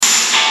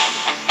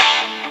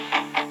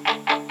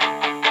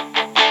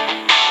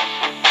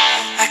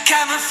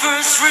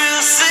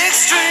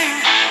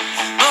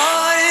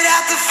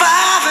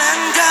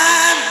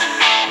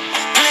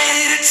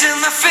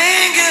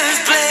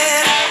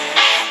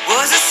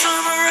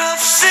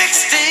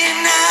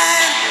69.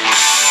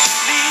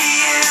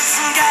 Me and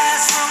some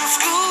guys from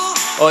school.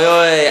 Oi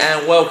oi,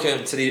 and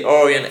welcome to the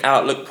Orient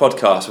Outlook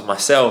podcast with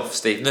myself,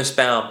 Steve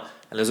Nussbaum,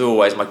 and as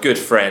always, my good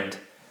friend,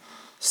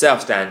 South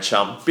Stand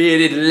chum,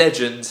 bearded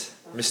legend,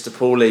 Mr.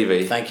 Paul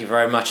Levy. Thank you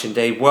very much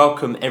indeed.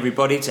 Welcome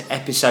everybody to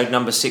episode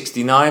number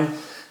 69.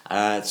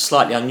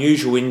 Slightly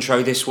unusual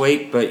intro this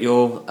week, but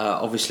you're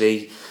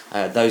obviously,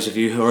 those of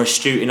you who are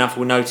astute enough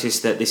will notice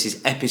that this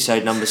is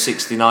episode number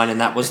 69,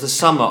 and that was the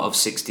summer of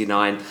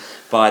 69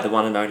 by the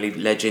one and only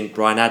legend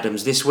Bryan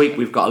Adams. This week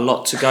we've got a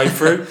lot to go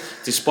through,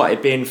 despite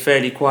it being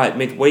fairly quiet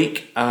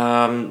midweek.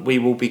 We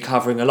will be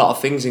covering a lot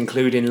of things,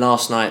 including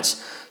last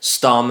night's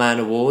Starman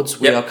Awards.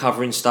 We are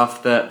covering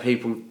stuff that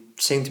people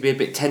seem to be a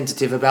bit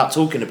tentative about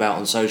talking about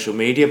on social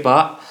media,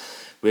 but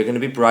we're going to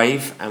be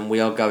brave and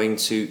we are going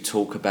to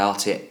talk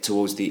about it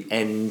towards the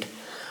end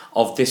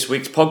of this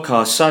week's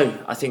podcast. So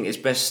I think it's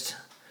best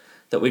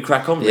that we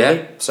crack on, really.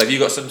 Yeah. So have you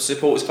got some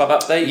Supporters Club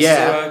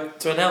updates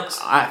to announce?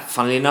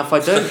 Funnily enough, I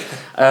do.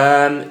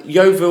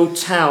 Yeovil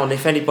Town,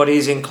 if anybody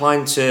is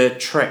inclined to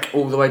trek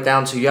all the way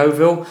down to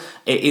Yeovil,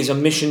 it is a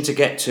mission to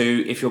get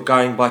to if you're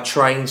going by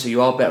train, so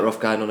you are better off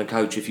going on a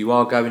coach. If you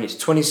are going, it's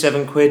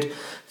 £27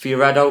 for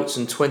your adults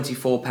and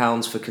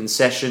 £24 for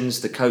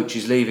concessions. The coach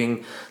is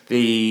leaving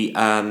the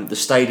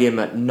stadium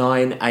at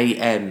 9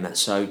 a.m,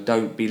 so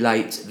don't be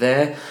late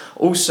there.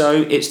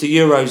 Also, it's the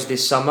Euros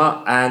this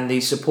summer, and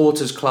the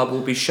Supporters Club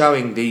will be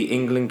showing the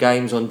England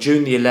games on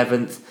June the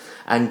 11th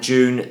and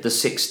June the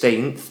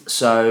 16th.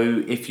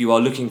 So if you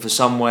are looking for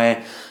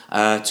somewhere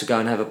to go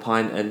and have a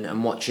pint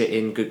and watch it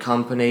in good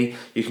company,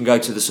 you can go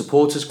to the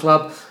Supporters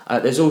Club.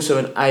 There's also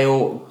an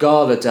ale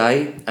gala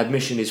day.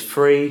 Admission is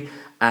free,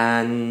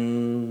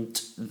 and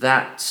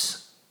that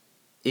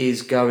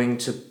is going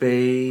to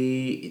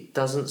be, it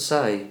doesn't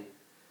say,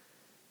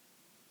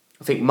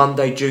 I think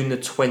Monday, June the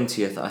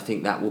 20th, I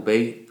think that will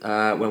be,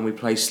 when we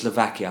play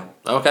Slovakia.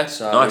 Okay,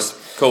 so, nice,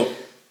 cool.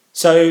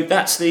 So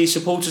that's the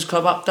Supporters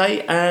Club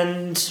update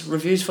and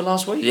reviews for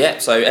last week. Yeah,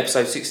 so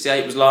episode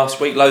 68 was last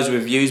week. Loads of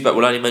reviews, but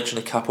we'll only mention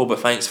a couple. But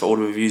thanks for all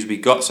the reviews we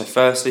got. So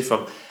firstly,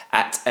 from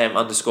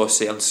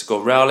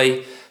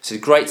 @M_C_Rowley. So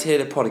great to hear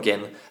the pod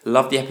again.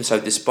 Love the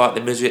episode despite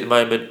the misery at the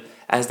moment.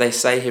 As they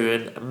say here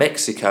in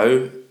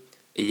Mexico,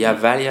 ya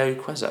valio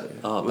queso.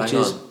 Which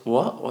is,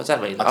 what? What does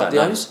that mean? I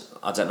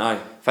don't know.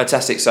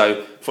 Fantastic.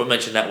 So, before we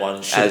mentioned that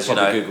one, as you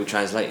know, Google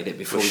translated it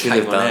before we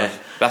came on air.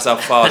 That's how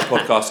far the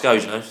podcast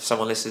goes, you know.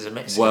 Someone listens in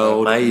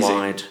Mexico.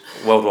 Worldwide.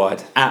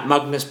 Worldwide.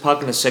 Magnus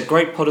Pugner said,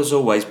 great pod as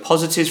always.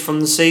 Positives from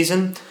the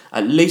season.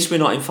 At least we're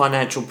not in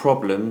financial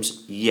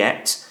problems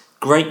yet.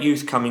 Great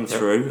youth coming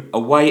through.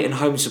 Away and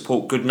home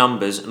support, good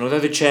numbers. And although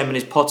the chairman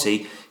is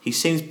potty, he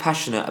seems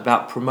passionate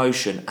about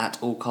promotion at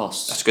all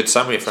costs. That's a good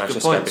summary of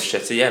Francesco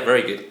Bichetti. Yeah,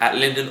 very good.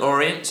 @Lyndon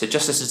Orient. So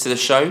just listen to the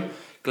show.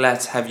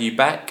 Glad to have you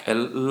back. At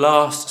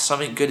last,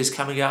 something good is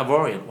coming out of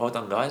Orient. Well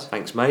done, guys.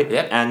 Thanks, mate.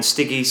 Yep. And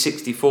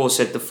Stiggy64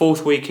 said, the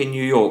fourth week in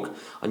New York,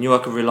 I knew I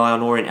could rely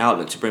on Orient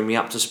Outlook to bring me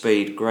up to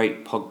speed.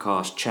 Great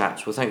podcast,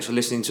 chaps. Well, thanks for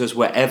listening to us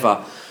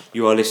wherever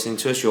you are listening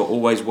to us. You're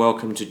always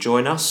welcome to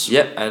join us.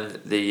 Yep, and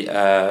the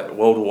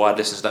worldwide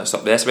listeners don't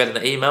stop there. So we had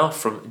an email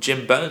from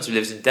Jim Burns, who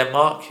lives in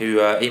Denmark, who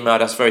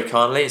emailed us very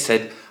kindly and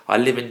said, I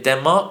live in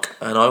Denmark,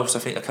 and I also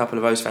think a couple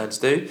of those fans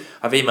do.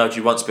 I've emailed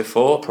you once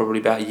before, probably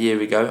about a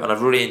year ago, and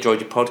I've really enjoyed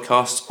your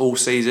podcasts all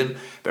season,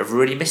 but I've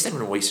really missed them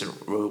in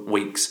recent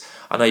weeks.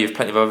 I know you've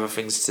plenty of other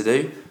things to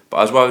do, but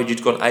I was worried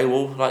you'd gone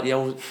AWOL like the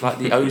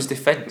O's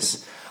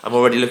defence. I'm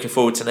already looking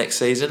forward to next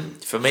season.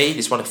 For me,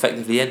 this one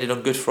effectively ended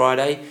on Good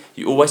Friday.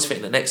 You always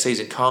think that next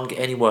season can't get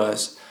any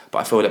worse, but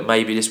I feel that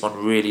maybe this one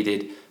really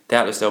did.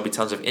 Doubtless there'll be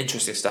tons of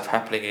interesting stuff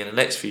happening in the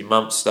next few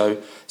months though,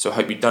 so I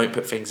hope you don't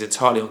put things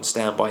entirely on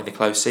standby in the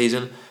close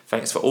season.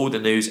 Thanks for all the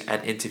news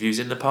and interviews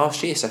in the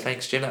past year. So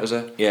thanks, Jim. That was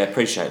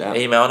appreciate that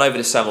email. And over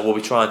the summer we'll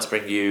be trying to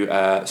bring you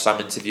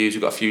some interviews.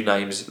 We've got a few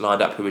names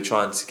lined up who we're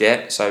trying to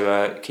get,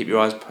 so keep your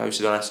eyes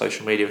posted on our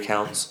social media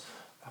accounts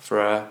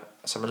for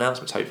some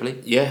announcements, hopefully.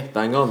 Yeah,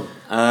 bang on.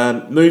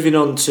 Moving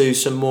on to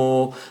some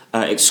more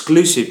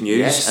exclusive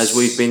news, as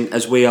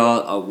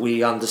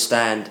we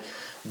understand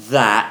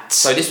that.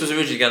 So this was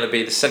originally going to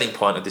be the selling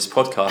point of this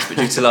podcast, but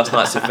due to last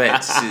night's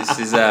events,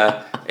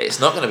 it's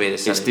not going to be the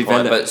selling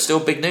point, but still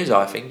big news,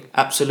 I think.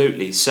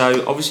 Absolutely.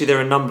 So obviously there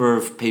are a number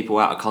of people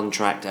out of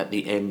contract at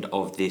the end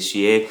of this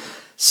year.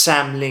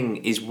 Sam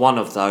Ling is one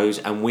of those,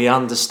 and we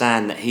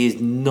understand that he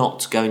is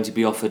not going to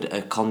be offered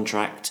a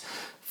contract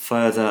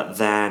further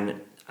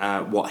than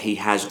what he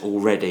has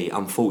already,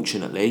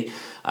 unfortunately.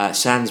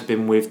 Sam's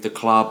been with the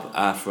club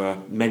for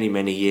many,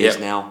 many years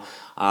now.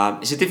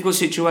 It's a difficult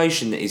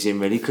situation that he's in,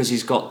 really, because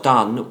he's got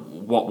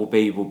done what will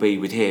be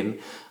with him.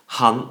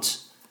 Hunt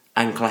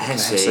and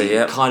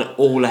Clahesi kind of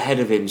all ahead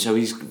of him, so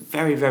he's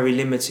very, very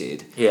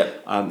limited here,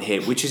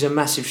 which is a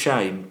massive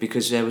shame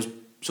because there was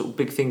sort of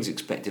big things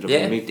expected of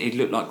him. He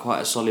looked like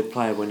quite a solid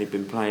player when he'd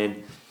been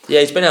playing.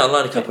 Yeah, he's been out on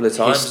loan a couple of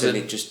times.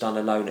 And just done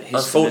a loan at Histon.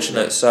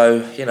 Unfortunate, so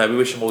we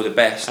wish him all the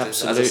best.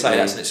 Absolutely. As I say,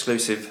 that's an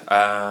exclusive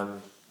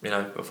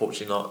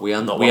unfortunately not. We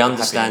not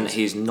understand that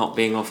he's not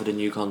being offered a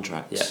new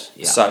contract.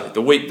 Yeah. So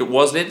the week that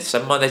was in,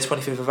 so Monday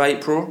 25th of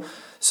April.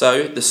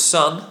 So the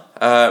Sun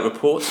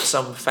reports that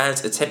some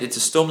fans attempted to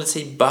storm the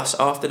team bus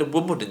after the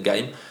Wimbledon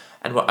game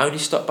and were only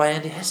stopped by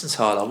Andy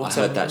Hessenthaler. What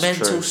a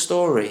mental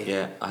story.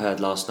 Yeah, I heard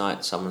last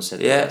night someone said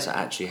that's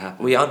actually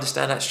happened. We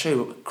understand that's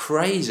true.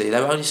 Crazy. They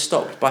were only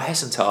stopped by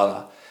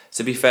Hessenthaler.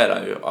 To be fair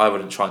though, I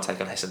wouldn't try and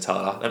take on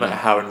Hessenthaler, no matter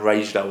how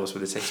enraged I was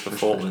with the team's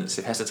performance.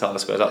 If Hessenthaler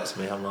squares up to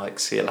me, I'm like,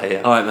 see you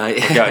later. All right,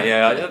 mate. I'm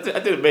going, I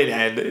didn't mean it,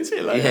 Andy. See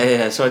you later.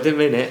 Yeah, so I didn't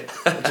mean it.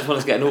 I just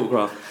wanted to get an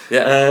autograph.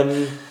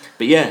 Yeah.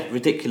 But yeah,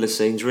 ridiculous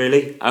scenes,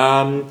 really.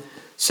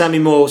 Sammy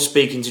Moore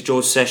speaking to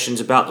George Sessions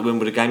about the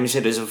Wimbledon game. He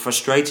said it was a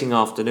frustrating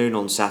afternoon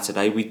on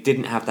Saturday. We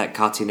didn't have that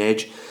cutting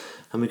edge,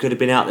 and we could have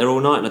been out there all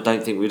night, and I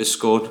don't think we'd have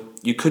scored.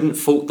 You couldn't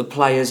fault the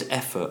players'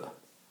 effort.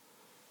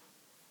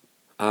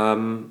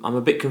 I'm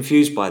a bit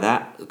confused by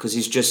that because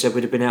he's just said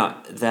we'd have been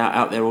out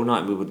there all night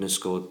and we wouldn't have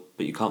scored.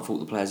 But you can't fault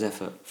the players'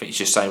 effort. I think he's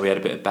just saying we had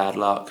a bit of bad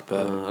luck.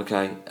 But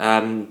okay.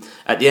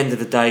 At the end of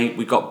the day,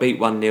 we got beat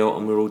 1-0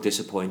 and we're all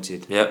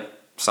disappointed. Yep,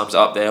 sums it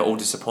up there. All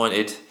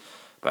disappointed.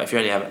 But if you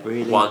only have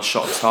one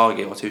shot on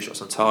target or two shots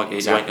on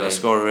target, you ain't going to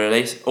score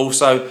really.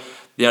 Also,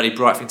 the only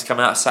bright thing to come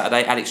out of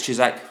Saturday, Alex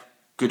Chisak,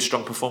 good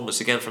strong performance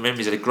again from him.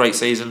 He's had a great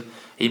season.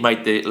 He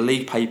made the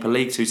League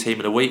 2 team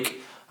of the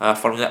week.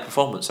 Following that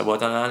performance, so well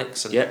done,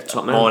 Alex. And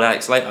top man. More on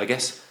Alex later, I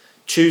guess.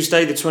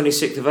 Tuesday, the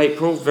 26th of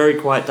April, very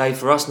quiet day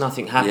for us.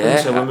 Nothing happened,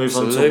 so we'll move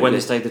on to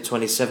Wednesday, the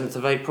 27th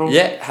of April.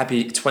 Yeah,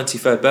 happy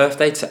 23rd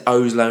birthday to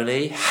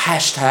Osloney.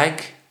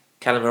 Hashtag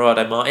Callum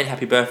Morado Martin.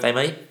 Happy birthday,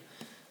 mate.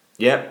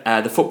 Yep.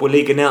 The Football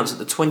League announced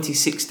that the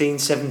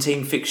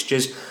 2016-17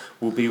 fixtures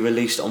will be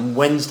released on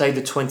Wednesday,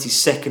 the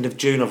 22nd of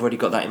June. I've already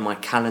got that in my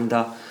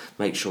calendar.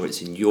 Make sure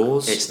it's in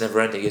yours. It's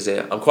never ending, is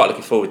it? I'm quite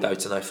looking forward though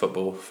to no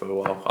football for a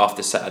while.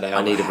 After Saturday,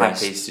 I'm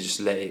happy to just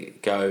let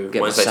it go.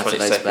 Get Wednesday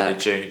 22nd of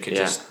June can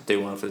just do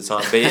one for the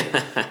time being.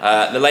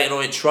 The Leighton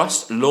Orient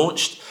Trust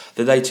launched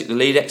the They Took the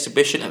Lead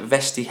exhibition at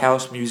Vestey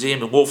House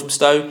Museum in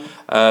Walthamstow.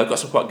 Got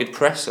some quite good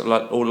press,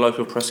 like all the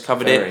local press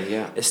covered it.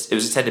 Yeah. It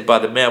was attended by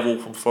the Mayor of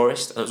Waltham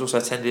Forest and it was also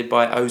attended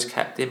by O's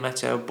captain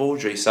Matteo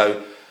Baldry.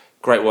 So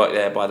great work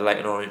there by the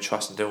Leighton Orient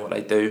Trust and doing what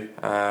they do.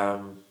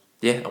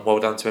 And well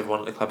done to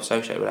everyone at the club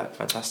associated with that.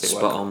 Fantastic work.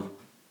 Spot on.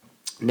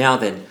 Now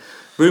then,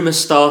 rumours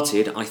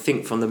started, I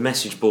think, from the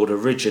message board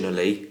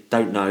originally,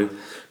 don't know,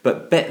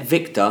 but Bet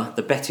Victor,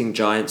 the betting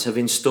giants, have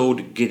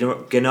installed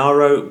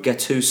Gennaro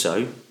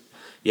Gattuso,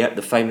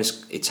 the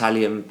famous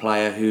Italian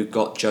player who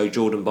got Joe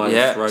Jordan by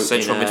the throat.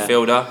 Central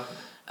midfielder.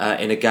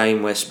 In a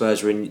game where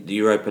Spurs were in the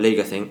Europa League,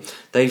 I think.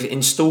 They've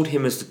installed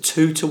him as the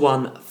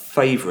 2-1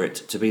 favourite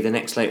to be the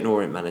next Leighton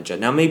Orient manager.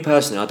 Now, me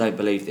personally, I don't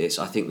believe this.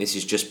 I think this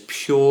is just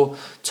pure,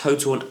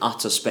 total and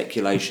utter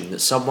speculation that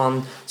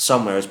someone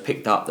somewhere has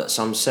picked up that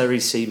some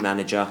Serie C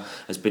manager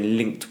has been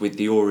linked with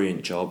the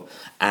Orient job,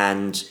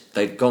 and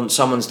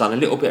someone's done a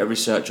little bit of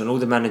research on all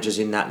the managers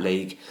in that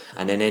league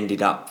and then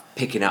ended up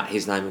picking out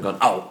his name and gone,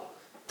 oh,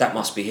 that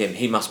must be him.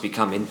 He must be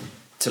coming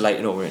to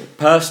Leighton Orient.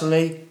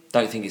 Personally,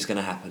 don't think it's going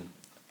to happen.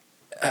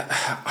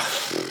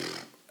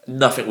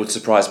 Nothing would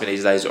surprise me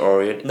these days at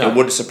Orient. No. It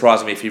wouldn't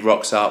surprise me if he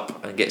rocks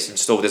up and gets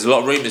installed. There's a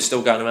lot of rumours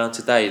still going around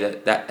today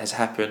that has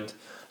happened.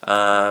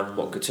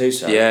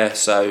 Gattuso? Yeah,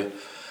 so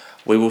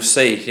we will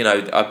see.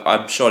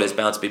 I'm sure there's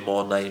bound to be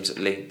more names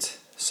linked.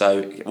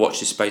 So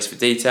watch this space for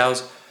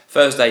details.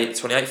 Thursday,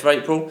 28th of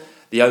April,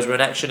 the O's were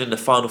in action in the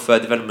final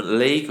third development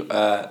league.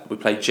 We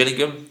played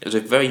Gillingham. It was a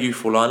very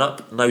youthful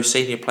lineup, no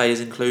senior players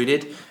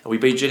included, and we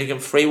beat Gillingham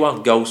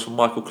 3-1. Goals from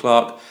Michael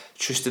Clark,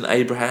 Tristan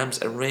Abrahams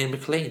and Ryan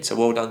McLean. So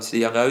well done to the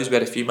Young O's. We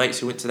had a few mates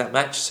who went to that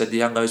match, said the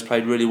Young O's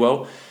played really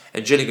well,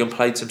 and Gillingham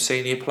played some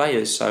senior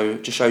players. So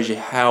it just shows you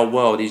how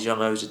well these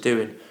Young O's are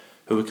doing,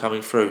 who are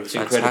coming through. It's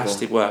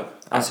fantastic incredible. Work.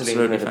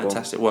 Absolutely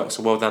fantastic work.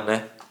 So well done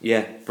there.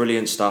 Yeah,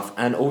 brilliant stuff.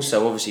 And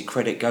also, obviously,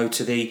 credit go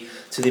to the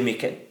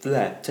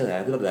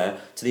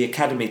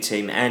academy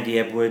team: Andy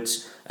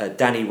Edwards,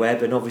 Danny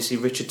Webb, and obviously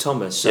Richard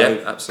Thomas.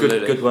 So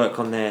absolutely. Good work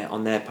on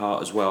their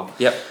part as well.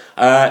 Yep.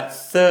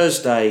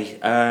 Thursday,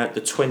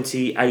 the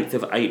 28th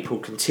of April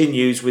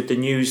continues with the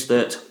news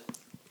that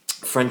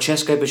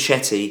Francesco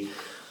Boschetti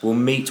will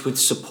meet with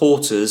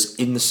supporters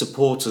in the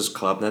Supporters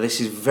Club. Now, this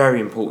is a very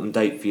important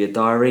date for your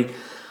diary.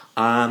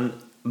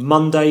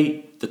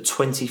 Monday, the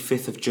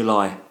 25th of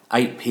July,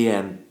 8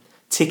 p.m.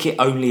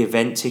 Ticket-only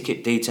event.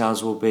 Ticket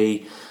details will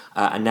be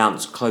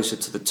announced closer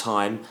to the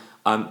time.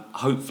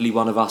 Hopefully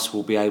one of us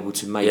will be able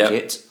to make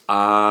it.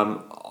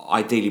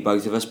 Ideally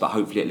both of us, but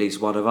hopefully at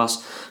least one of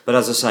us. But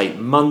as I say,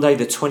 Monday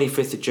the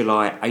 25th of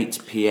July, 8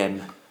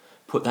 p.m.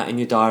 Put that in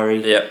your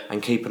diary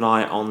and keep an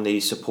eye on the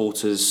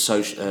Supporters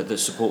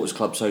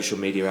Club social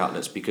media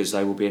outlets because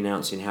they will be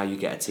announcing how you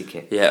get a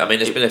ticket. Yeah, I mean,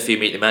 there's been a few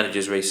Meet the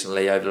Managers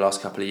recently over the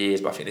last couple of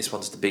years, but I think this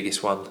one's the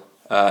biggest one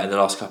in the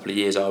last couple of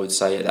years, I would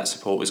say, at that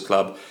Supporters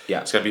Club. Yeah.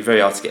 It's going to be very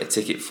hard to get a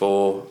ticket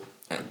for.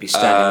 It'd be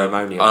standing room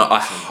only. I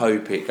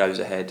hope it goes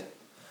ahead.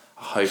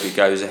 I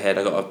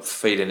got a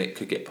feeling it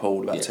could get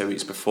pulled about 2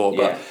 weeks before,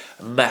 but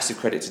a massive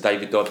credit to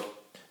David Dodd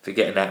for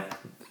getting that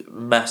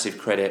massive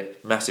credit.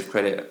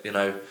 You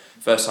know,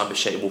 first time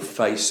Bichette will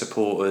face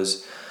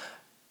supporters.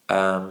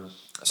 So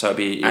it will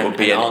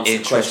be an answer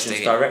interesting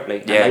questions directly.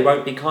 And they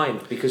won't be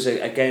kind because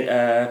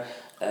again,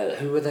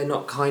 who were they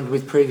not kind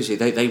with previously?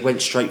 They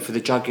went straight for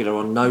the jugular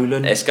on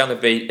Nolan. It's gonna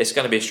be a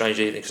strange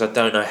evening because I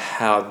don't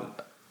know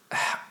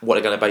what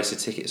they're going to base the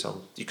tickets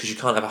on, because you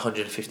can't have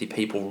 150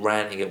 people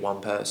ranting at one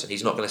person.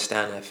 He's not going to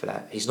stand there for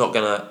that. He's not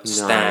going to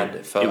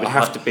stand for. It would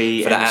have to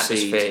be for the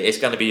atmosphere. It's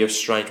going to be a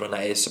strange one,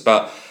 that is.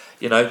 But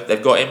you know,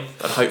 they've got him,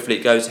 and hopefully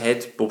it goes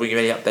ahead. We'll bring you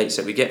any updates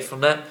that we get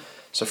from that.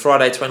 So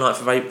Friday 29th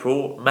of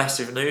April,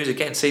 massive news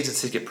again. Season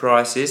ticket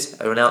prices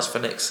are announced for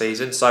next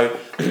season. So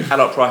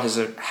adult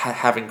prices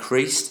have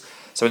increased.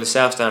 So in the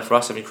south stand for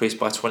us have increased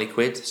by 20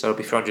 quid. So it'll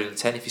be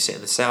 310 if you sit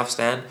in the south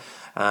stand.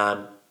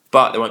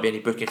 But there won't be any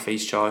booking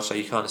fees charged, so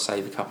you kind of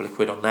save a couple of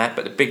quid on that.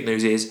 But the big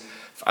news is,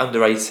 for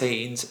under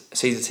 18s,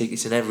 season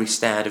tickets in every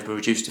stand have been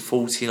reduced to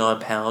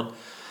 £49.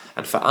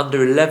 And for under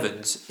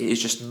 11s, it is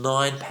just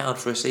 £9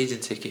 for a season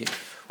ticket,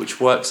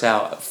 which works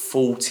out at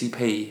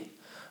 40p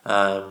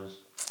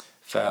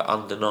for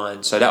under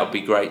 9. So that would be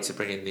great to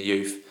bring in the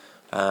youth.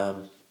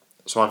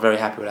 So I'm very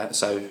happy with that.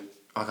 So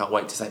I can't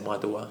wait to take my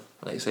daughter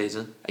next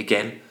season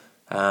again.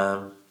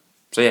 So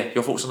yeah,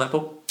 your thoughts on that,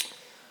 Paul?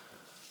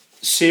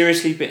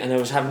 Seriously, and I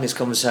was having this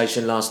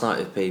conversation last night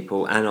with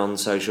people and on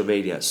social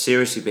media.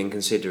 Seriously, been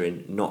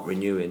considering not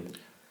renewing.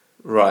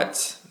 Right.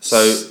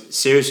 So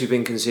seriously,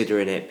 been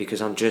considering it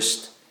because I'm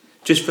just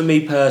for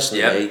me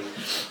personally. Yep.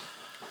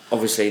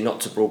 Obviously,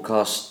 not to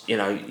broadcast, you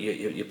know,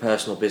 your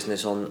personal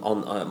business on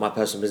my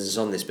personal business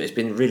on this, but it's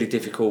been a really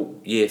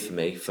difficult year for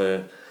me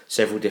for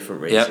several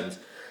different reasons.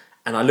 Yep.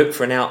 And I look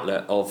for an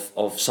outlet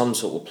of some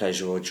sort of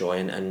pleasure or joy,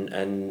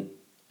 and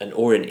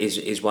Orient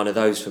is one of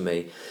those for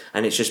me,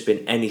 and it's just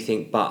been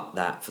anything but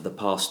that for the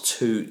past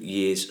 2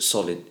 years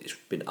solid. It's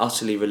been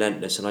utterly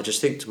relentless, and I just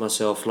think to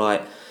myself,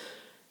 like,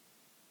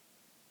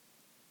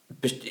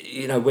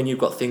 you know, when you've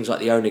got things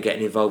like the owner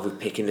getting involved with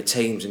picking the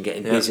teams and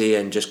getting busy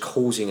and just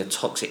causing a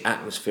toxic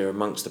atmosphere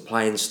amongst the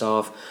playing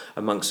staff,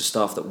 amongst the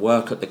staff that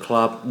work at the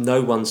club,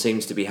 no one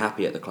seems to be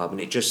happy at the club, and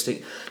it just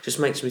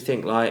makes me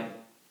think, like,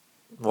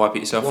 why put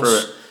yourself through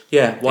it?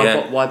 Yeah,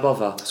 why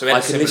bother? So we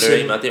had a similar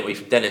email, didn't we,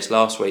 from Dennis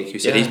last week, who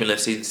said he's been a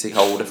season ticket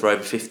holder for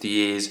over 50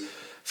 years,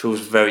 feels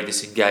very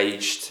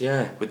disengaged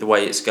with the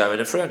way it's going.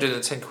 And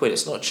 310 quid,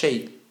 it's not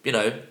cheap, you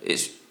know,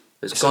 it's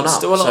gone up.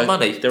 Still a lot of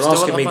money. They're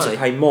asking me to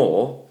pay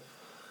more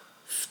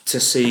to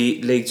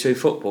see League 2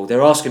 football.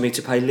 They're asking me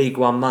to pay League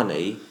 1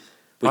 money,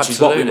 which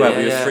Absolutely, is what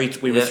we were.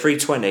 Yeah, We were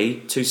 320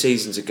 2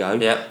 seasons ago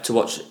to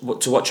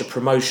watch a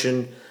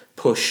promotion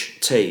push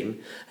team,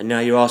 and now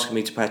you're asking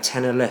me to pay a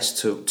tenner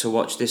less to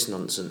watch this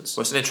nonsense.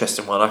 Well, it's an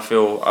interesting one.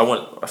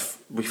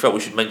 We felt we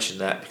should mention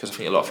that because I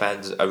think a lot of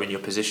fans are in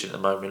your position at the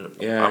moment,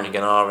 umming and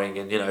ahhing,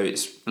 and you know,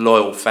 it's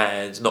loyal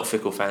fans, not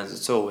fickle fans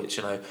at all. It's,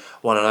 you know,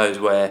 one of those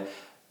where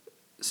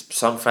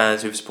some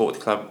fans who've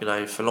supported the club, you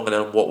know, for longer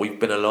than what we've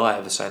been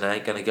alive, are saying they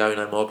ain't going to go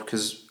no more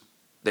because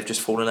they've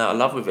just fallen out of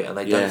love with it and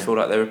they don't feel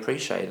like they're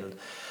appreciated. And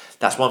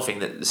that's one thing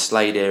that the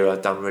Slade era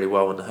had done really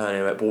well, and the Hearn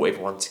era brought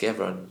everyone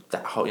together, and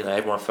that whole, you know,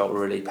 everyone felt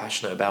really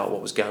passionate about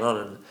what was going on.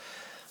 And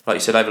like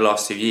you said, over the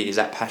last 2 years,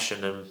 that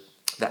passion and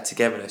that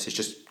togetherness is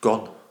just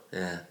gone.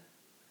 Yeah,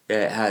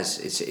 it has.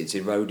 It's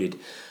eroded.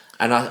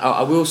 And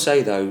I will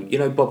say though, you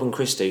know, Bob and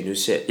Christine, who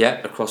sit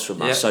across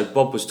from us. So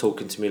Bob was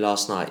talking to me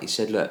last night. He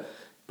said, "Look,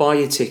 buy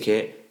your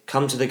ticket,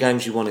 come to the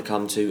games you want to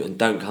come to, and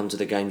don't come to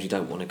the games you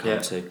don't want to come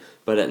to.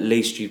 But at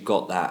least you've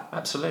got that.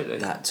 Absolutely.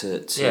 That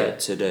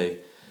to do."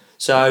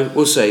 So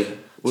we'll see.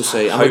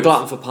 I'm a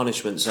glutton for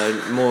punishment, so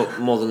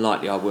more than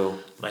likely I will.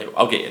 Mate,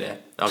 I'll get you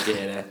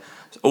there.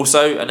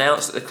 Also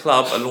announced that the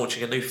club are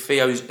launching a new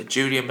Theo's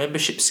Junior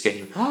membership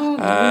scheme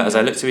as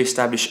they look to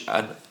establish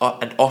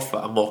and offer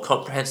a more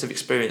comprehensive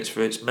experience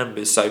for its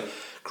members. So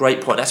great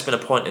point. That's been a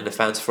point in the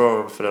fans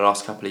forum for the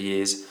last couple of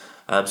years.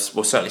 Well,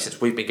 certainly since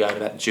we've been going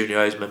about the Junior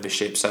O's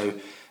membership. So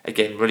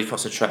again, really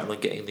concentrating on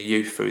getting the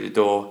youth through the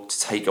door to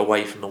take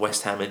away from the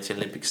West Ham into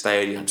Olympic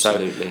Stadium.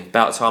 Absolutely. So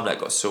about time that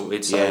got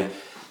sorted. So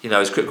you know,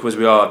 as critical as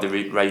we are of the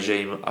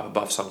regime up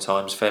above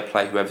sometimes, fair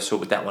play whoever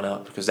sorted that one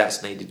out, because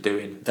that's needed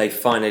doing. They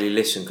finally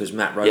listened, because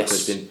Matt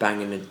Roper's been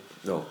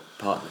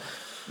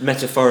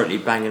metaphorically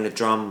banging the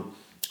drum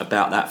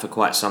about that for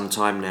quite some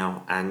time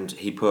now, and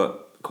he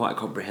put quite a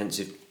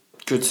comprehensive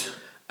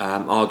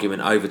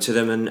argument over to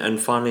them, and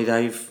finally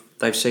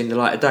they've seen the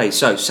light of day.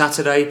 So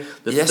Saturday,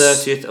 the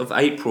 30th of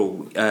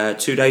April,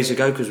 2 days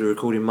ago, because we're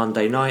recording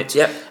Monday night.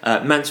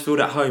 Mansfield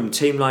at home,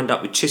 team lined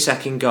up with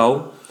Chisak in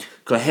goal,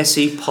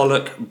 Klahesi,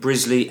 Pollock,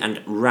 Brisley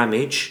and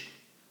Ramage,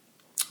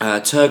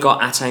 Turgot,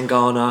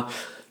 Atangana,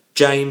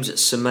 James,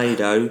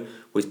 Semedo,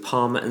 with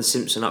Palmer and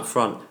Simpson up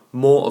front.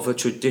 More of a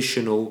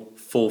traditional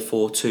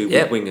 4-4-2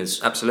 with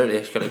wingers. Absolutely,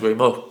 I couldn't agree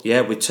more.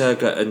 Yeah, with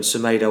Turgot and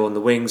Semedo on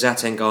the wings,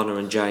 Atangana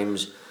and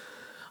James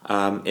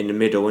in the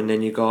middle, and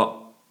then you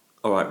got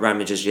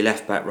Ramage as your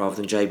left back rather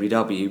than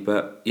JBW,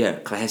 but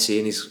Klahesi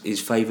in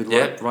his favoured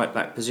right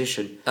back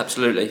position.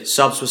 Absolutely.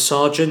 Subs were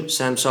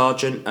Sam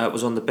Sargent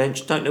was on the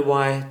bench. Don't know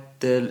why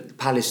the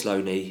Palace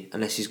loanee,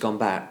 unless he's gone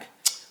back,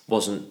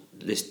 wasn't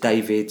this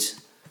David?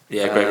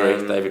 Yeah,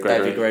 Gregory. David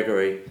Gregory. David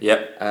Gregory.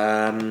 Yep.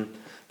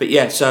 But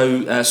yeah,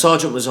 so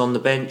Sargent was on the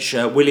bench.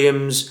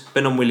 Williams,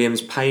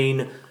 Williams,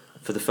 Payne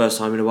for the first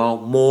time in a while.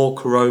 Moore,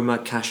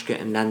 Karoma, Kashket,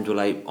 and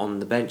Nandule on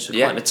the bench. So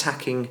quite an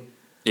attacking.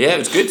 Yeah, it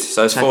was good.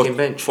 So it's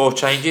bench. four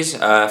changes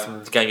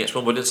from the game against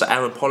Wimbledon. So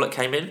Aaron Pollock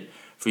came in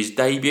for his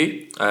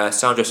debut.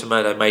 Sandro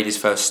Semedo made his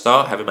first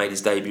start, having made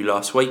his debut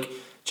last week.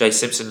 Jay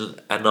Simpson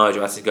and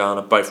Nigel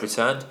Attingana both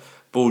returned.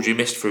 Baldry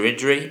missed through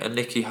injury, and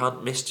Nicky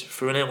Hunt missed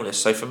through an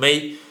illness. So for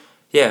me,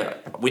 yeah,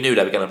 we knew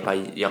they were going to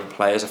play young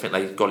players. I think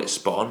they got it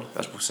spot on,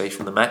 as we'll see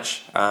from the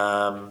match.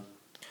 My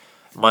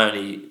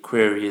only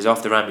query is,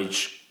 after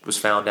Ramage was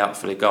found out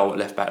for the goal at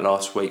left back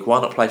last week,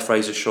 why not play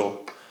Fraser Shaw?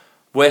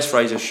 Where's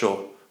Fraser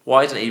Shaw?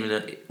 Why isn't he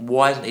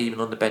even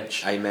on the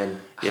bench?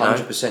 Amen.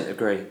 100%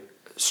 agree.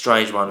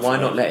 Strange one. Why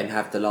not let him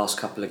have the last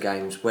couple of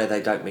games where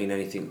they don't mean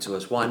anything to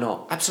us? Why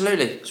not?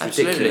 Absolutely, it's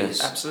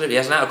ridiculous. Absolutely.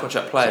 As an out of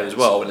contract player as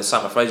well in the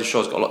summer, Fraser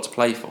Shaw's got a lot to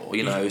play for.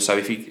 So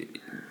if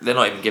they're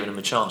not even giving him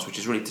a chance, which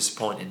is really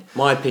disappointing.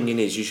 My opinion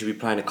is you should be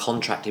playing a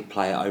contracted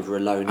player over a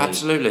loanee.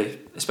 Absolutely,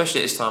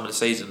 especially at this time of the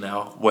season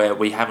now, where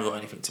we haven't got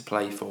anything to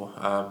play for.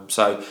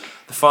 So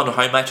the final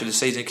home match of the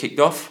season kicked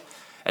off,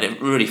 and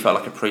it really felt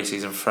like a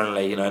pre-season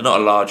friendly. Not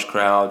a large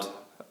crowd,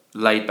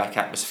 laid back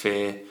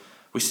atmosphere.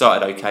 We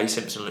started okay.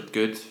 Simpson looked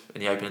good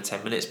in the opening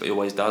 10 minutes, but he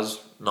always does.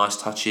 Nice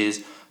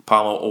touches.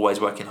 Palmer always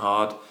working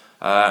hard,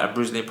 and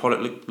Brisley and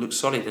Pollock looked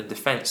solid in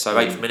defence. So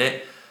 8th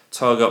minute,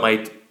 Targett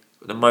made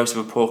the most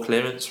of a poor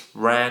clearance,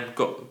 ran,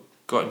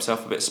 got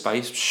himself a bit of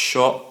space,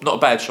 shot, not a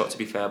bad shot to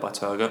be fair by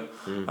Targett,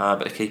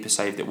 but the keeper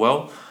saved it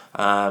well.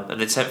 And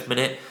then 10th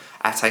minute,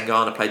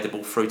 Atangana played the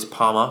ball through to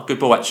Palmer, good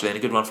ball actually, and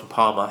a good run from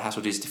Palmer,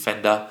 hassled his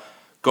defender,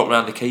 got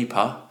round the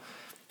keeper.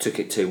 Took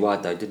it too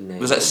wide though, didn't he?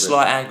 It was at a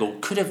slight angle,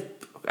 could have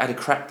had a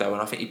crack though,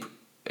 and I think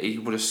he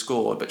would have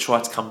scored, but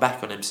tried to come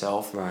back on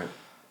himself, right?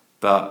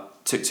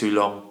 But took too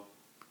long,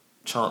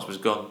 chance was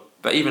gone.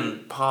 But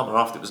even Palmer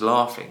after it was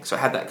laughing, so it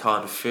had that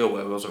kind of feel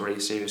where it wasn't really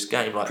a serious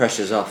game. Like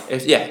pressure's off.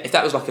 If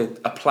that was like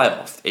a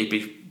playoff, he'd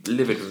be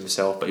livid with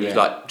himself. But he was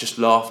like just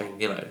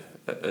laughing,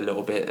 a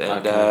little bit.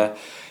 And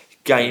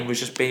game was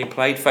just being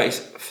played.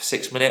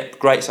 36 minute,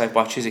 great save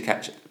by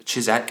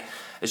Chisak,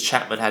 as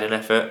Chapman had an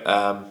effort,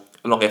 a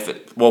long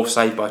effort, well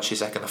saved by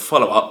Chisak, and the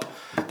follow up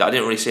that I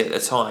didn't really see at the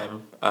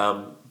time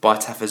by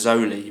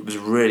Tafazoli was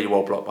really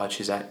well blocked by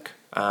Chisak.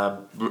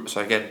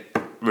 So again,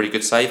 really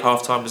good save.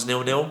 Half time was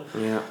 0-0.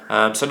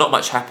 Yeah. So not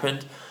much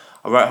happened.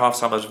 I wrote half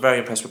time. I was very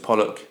impressed with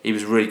Pollock. He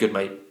was really good,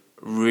 mate.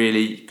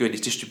 Really good.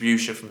 His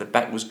distribution from the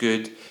back was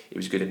good. He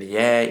was good in the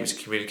air. He was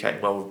communicating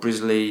well with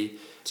Brisley.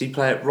 Did he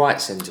play at right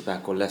centre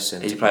back or left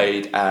centre back? He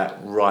played at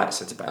right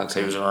centre back.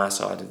 So he was on our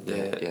side of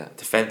the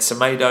defence.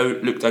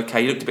 Semedo looked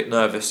okay. He looked a bit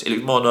nervous. He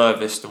looked more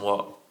nervous than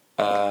what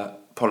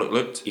Pollock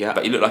looked. Yeah.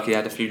 But he looked like he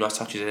had a few nice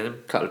touches in him.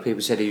 A couple of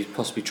people said he was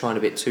possibly trying a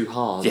bit too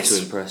hard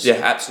to impress. Yeah,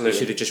 absolutely. He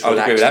should have just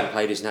relaxed and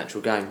played his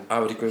natural game. I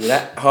would agree with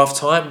that. Half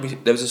time,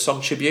 there was a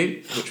song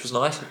tribute, which was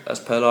nice, as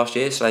per last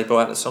year. So they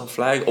brought out the song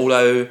flag.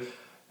 Although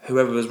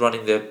whoever was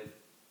running the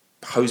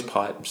hose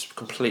pipes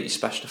completely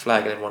splashed the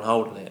flag and everyone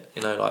holding it.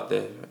 It works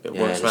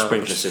the around.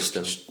 sprinkler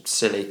system.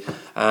 Silly.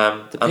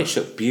 The pitch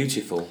looked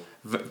beautiful.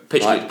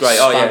 Pitch looked great.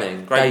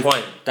 Stunning. Great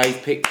point.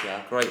 Dave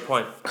Picture. Great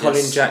point.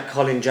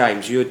 Colin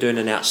James, you are doing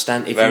an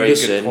outstanding. Very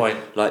if you listen,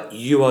 good point.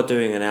 You are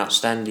doing an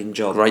outstanding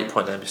job. Great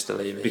point there, Mr.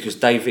 Levy. Because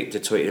Dave Victor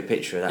tweeted a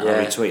picture of that.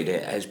 I retweeted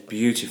it as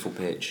beautiful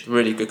pitch.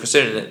 Really good.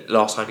 Considering the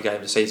last home game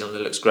of the season,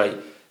 it looks great.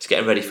 It's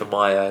getting ready for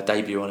my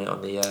debut on it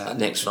on the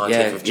next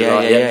 19th of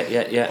July.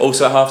 Yeah.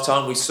 Also at half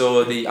time, we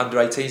saw the under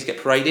 18s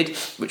get paraded,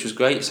 which was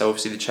great. So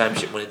obviously the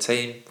championship winning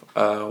team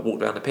walked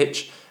down the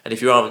pitch. And if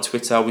you're on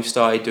Twitter, we've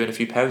started doing a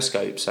few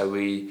periscopes. So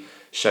we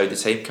showed the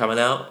team coming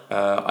out.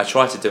 I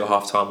tried to do a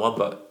half-time one,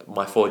 but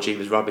my 4G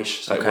was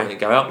rubbish, so it wouldn't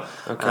go out.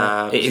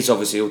 Okay. It is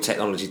obviously all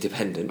technology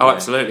dependent. Oh,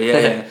 absolutely,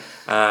 yeah.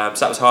 So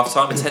that was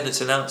half-time. Attendance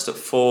announced at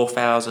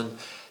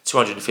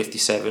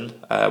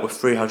 4,257 with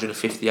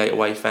 358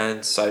 away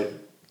fans. So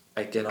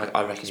again,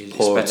 I reckon you'd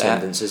poor expect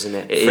attendance, that. Isn't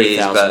it? It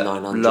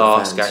 3,900 is, but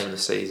last fans. game of the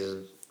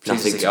season,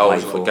 Nothing to play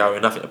for.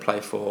 Nothing to play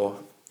for.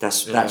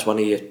 That's one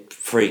of your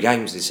 3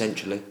 games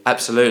essentially.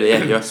 Absolutely,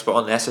 yeah. You're spot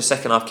on there. So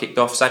second half kicked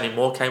off. Sammy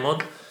Moore came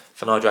on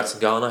for Nigel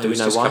Attingana, who was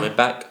just coming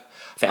back.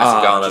 I think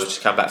Attingana was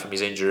just come back from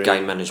his injury.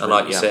 Game management. And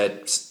like you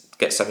said,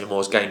 get Sammy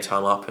Moore's game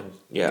time up and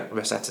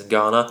rest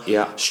Attingana.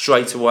 Yeah.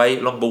 Straight away,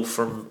 long ball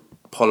from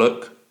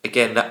Pollock.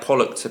 Again, that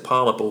Pollock to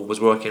Palmer ball was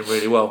working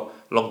really well.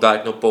 Long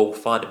diagonal ball,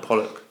 finding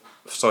Palmer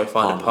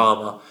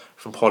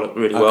from Pollock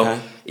really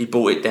well. He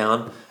brought it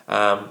down,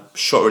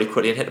 shot really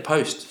quickly and hit the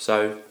post.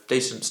 So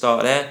decent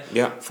start there.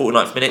 Yeah.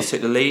 49th minute,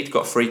 took the lead,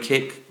 got a free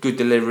kick. Good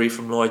delivery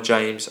from Lloyd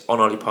James on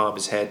Ollie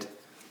Palmer's head.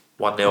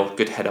 1-0,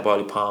 good header by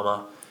Ollie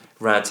Palmer.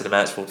 Ran to the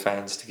Mansfield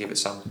fans to give it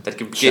some. They'd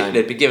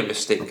been given a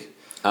stick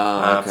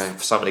for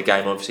some of the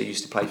game. Obviously,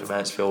 used to play for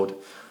Mansfield.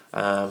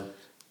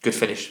 Good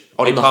finish.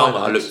 Ollie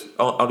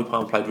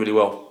Palmer played really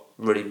well.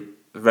 Really,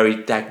 very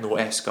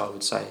Dagnall-esque, I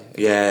would say.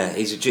 Yeah,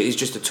 he's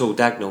just a tall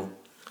Dagnall.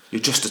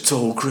 You're just a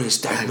tall Chris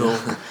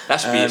Dagnall. That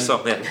should be your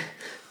song, yeah.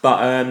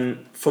 But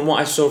from what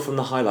I saw from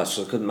the highlights,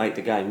 so I couldn't make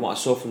the game, what I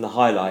saw from the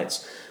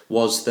highlights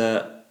was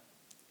that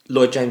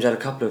Lloyd James had a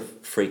couple of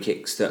free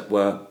kicks that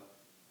were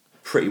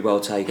pretty well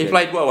taken. He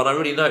played well, and I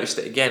really noticed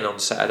it again on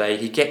Saturday.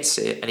 He gets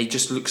it, and he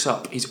just looks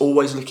up. He's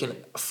always looking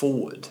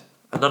forward.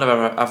 And none of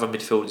our other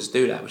midfielders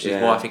do that, which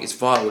is why I think it's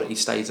vital that he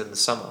stays in the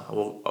summer.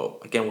 We'll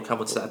come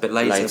on to that a bit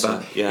later.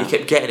 But he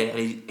kept getting it,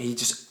 and he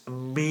just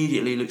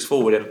immediately looks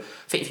forward. And I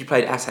think if you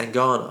played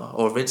Atangana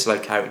or a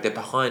Vincelo character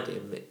behind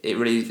him, it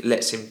really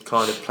lets him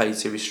kind of play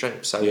to his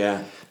strengths. So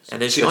yeah.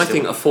 And I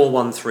think a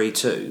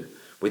 4-1-3-2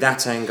 with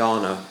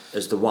Atangana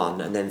as the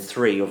one, and then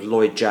three of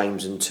Lloyd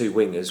James and two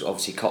wingers,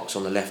 obviously Cox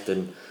on the left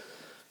and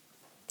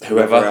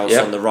whoever else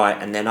on the right,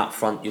 and then up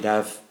front you'd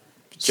have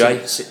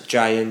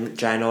Jay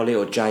and Ollie,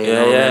 or Jay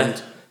and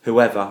and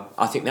whoever.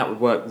 I think that would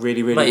work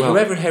really, really well.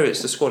 Whoever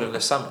inherits the squad in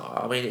the summer,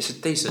 I mean, it's a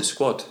decent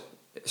squad.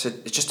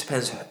 It just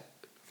depends.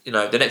 You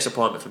know, the next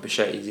appointment for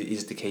Bichetti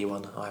is the key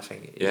one, I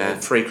think. Yeah. You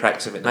know, 3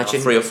 cracks of it now,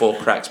 3 or 4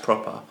 cracks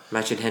proper.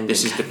 Imagine Hendon.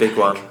 This is the big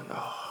one.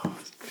 Oh.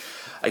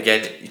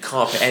 Again, you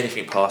can't put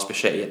anything past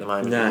Bichetti at the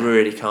moment. No. You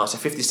really can't. So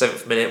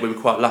 57th minute, we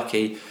were quite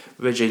lucky.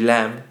 Reggie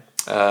Lamb,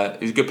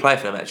 who's a good player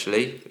for them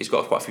actually. He's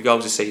got quite a few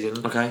goals this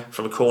season. Okay.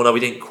 From a corner,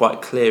 we didn't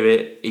quite clear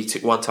it. He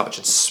took one touch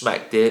and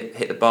smacked it,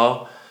 hit the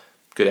bar.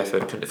 Good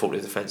effort. Couldn't have faulted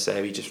the defence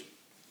there. He just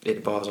hit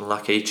the bar. Was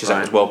unlucky.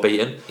 Chisholm was well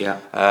beaten. Yeah.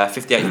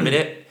 58th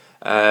minute.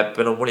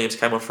 Bernard Williams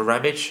came on for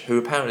Ramage, who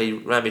apparently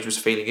Ramage was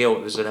feeling ill.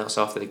 It was announced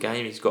after the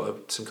game. He's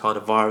got some kind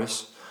of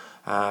virus.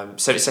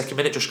 72nd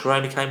minute, Josh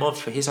Corona came on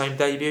for his home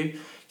debut.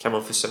 Came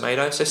on for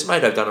Semedo. So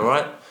Semedo done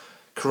alright.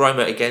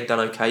 Corona again done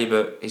okay,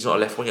 but he's not a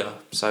left winger,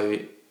 so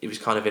he was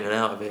kind of in and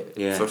out of it.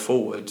 For a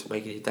forward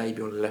making his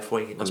debut on the left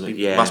wing. It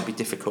must be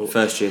difficult.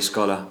 First year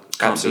scholar.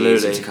 Can't be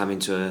easy to come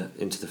into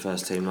the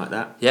first team like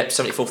that. Yep.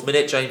 74th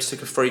minute, James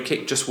took a free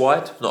kick just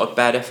wide. Not a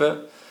bad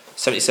effort.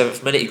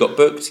 77th minute, he got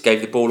booked,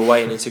 gave the ball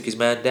away, and then took his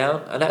man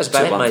down, and that was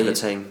about it, mate. For the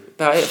team.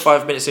 About it.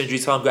 5 minutes injury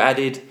time got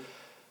added.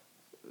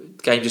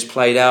 Game just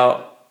played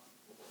out.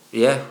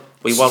 Yeah,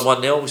 we won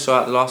 1-0. We saw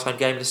out the last home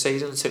game of the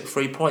season. Took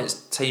 3 points.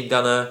 Team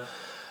done a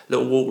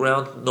little walk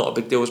round. Not a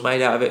big deal was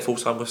made out of it. Full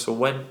time whistle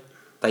went.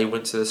 They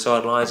went to the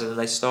sidelines and then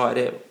they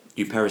started it.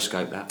 You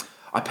periscoped that.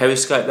 I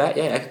periscoped that.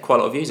 Yeah, I had quite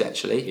a lot of views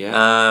actually.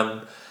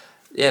 Yeah.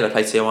 They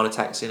played Tijuana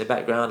Taxi in the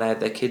background. They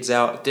had their kids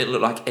out. It didn't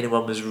look like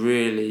anyone was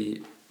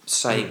really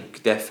saying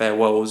their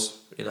farewells,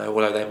 you know,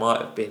 although they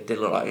might have been.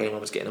 Didn't look like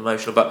anyone was getting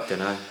emotional, but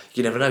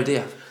you never know, do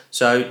you?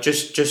 So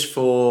just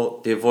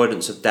for the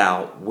avoidance of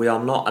doubt, we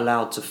are not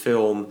allowed to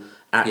film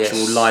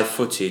actual live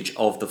footage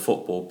of the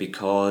football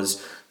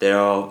because there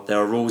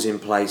are rules in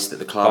place that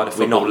the club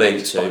we're not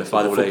meant to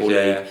by the football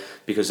league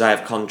because they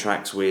have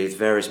contracts with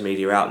various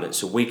media outlets,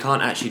 so we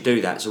can't actually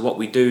do that. So what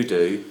we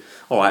do.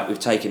 Alright, we've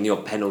taken the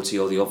odd penalty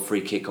or the odd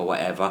free kick or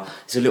whatever.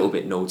 It's a little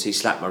bit naughty,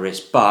 slap my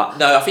wrist, but...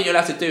 No, I think you'll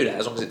have to do that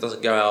as long as it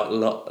doesn't go out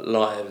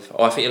live.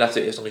 Oh, I think you'll have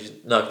to as long as you...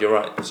 No, you're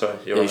right. Sorry,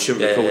 you're right. You should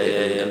record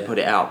it and put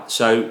it out.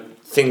 So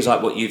things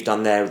like what you've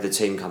done there with the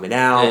team coming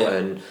out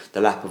and the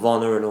lap of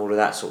honour and all of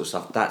that sort of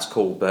stuff, that's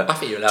cool. But I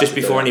think you're allowed just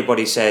to before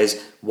anybody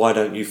says, why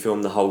don't you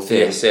film the whole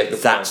thing?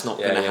 That's not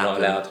going to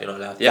happen. You're not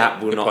allowed.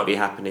 That will not be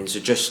happening. So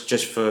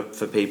just for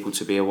people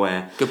to be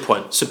aware. Good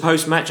point. So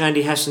post-match,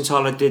 Andy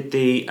Hessenthaler did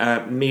the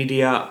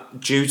media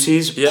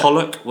duties.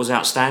 Pollock was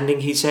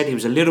outstanding, he said. He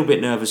was a little bit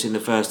nervous in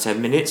the first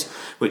 10 minutes,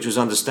 which was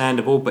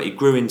understandable, but he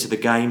grew into the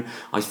game.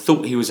 I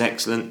thought he was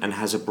excellent and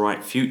has a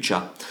bright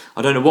future.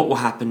 I don't know what will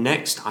happen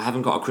next. I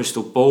haven't got a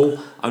crystal ball.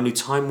 Only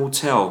time will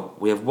tell.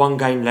 We have one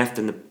game left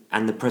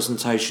and the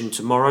presentation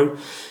tomorrow.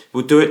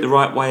 We'll do it the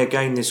right way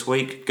again this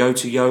week. Go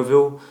to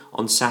Yeovil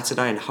on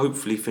Saturday and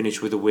hopefully finish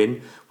with a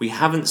win. We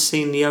haven't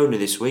seen the owner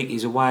this week.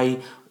 He's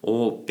away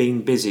or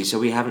been busy, so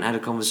we haven't had a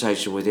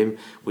conversation with him.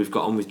 We've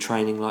got on with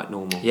training like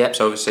normal. Yep,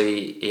 so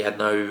obviously he had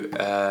no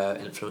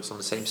influence on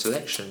the team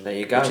selection. There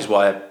you go. Which is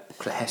why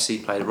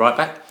Hesse played right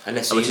back.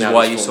 Unless which is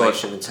why you saw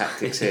and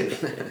tactics in.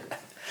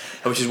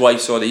 Which is why you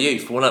saw the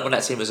youth. When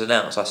that team was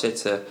announced, I said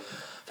to, I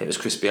think it was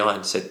Chris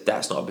Behind, said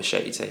that's not a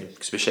Bichetti team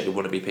because Bichetti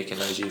wouldn't be picking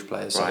those youth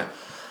players. Right. So,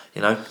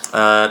 you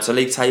know, so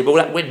league table,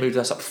 that win moved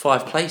us up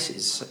 5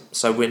 places.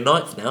 So we're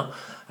 9th now.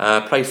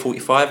 Played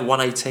 45,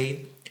 won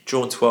 18,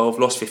 drawn 12,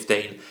 lost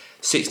 15,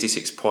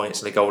 66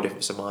 points, and a goal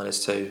difference of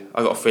 -2.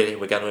 I got a feeling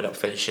we're going to end up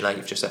finishing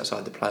 8th just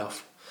outside the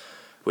playoff.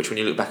 Which, when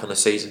you look back on the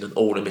season and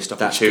all the missed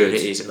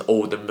opportunities and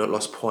all the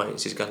lost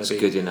points, is going to be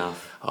good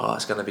enough. Oh,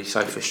 it's going to be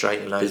so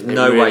frustrating. There's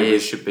no way we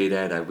should be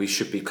there though. We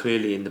should be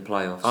clearly in the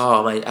playoffs.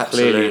 Oh, mate,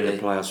 absolutely. Clearly in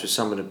the playoffs with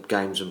some of the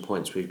games and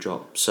points we've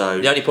dropped. So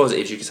the only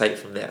positives you can take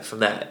from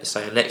that is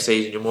saying next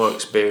season you're more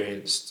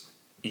experienced.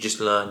 You just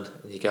learn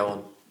and you go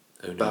on.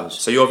 Who knows?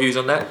 So your views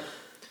on that?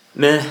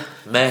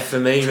 Meh for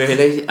me,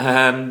 really.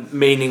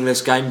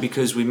 Meaningless game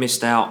because we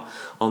missed out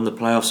on the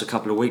playoffs a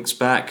couple of weeks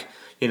back.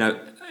 You know.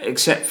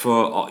 Except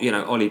for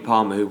Ollie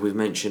Palmer, who we've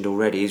mentioned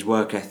already, his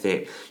work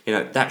ethic,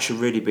 that should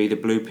really be the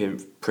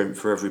blueprint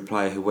for every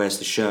player who wears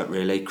the shirt.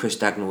 Really, Chris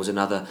Dagnall was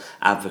another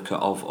advocate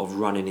of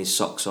running his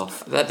socks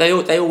off. They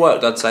all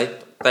worked, I'd say.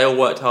 They all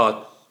worked hard.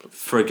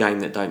 for a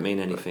game that don't mean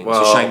anything.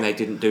 Well, it's a shame they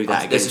didn't do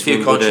that against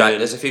Wimbledon.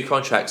 There's a few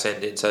contracts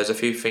ending, so there's a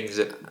few things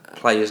that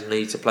players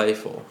need to play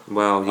for.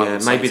 Well, yeah,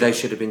 maybe they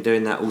should have been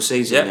doing that all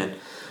season then.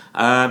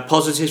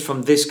 Positives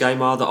from this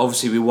game are that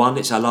obviously we won.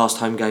 It's our last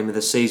home game of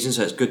the season,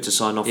 so it's good to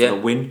sign off on a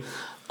win.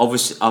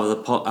 Obviously,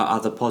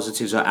 other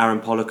positives are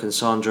Aaron Pollock and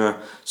Sandro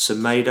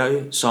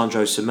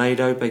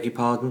Semedo, beg your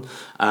pardon.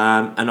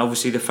 And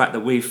obviously the fact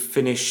that we've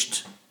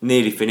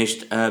nearly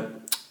finished.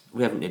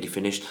 We haven't nearly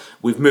finished.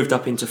 We've moved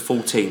up into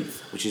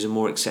 14th, which is a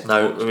more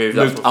acceptable. No, we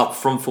moved up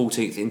from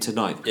 14th into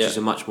 9th, which is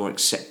a much more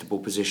acceptable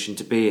position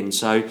to be in.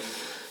 So,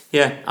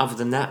 yeah. Other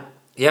than that.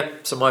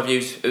 Yep. So my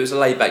views, it was a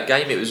laid-back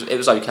game. It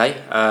was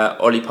okay.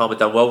 Ollie Palmer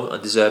done well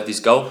and deserved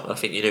his goal. I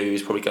think you knew he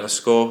was probably going to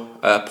score.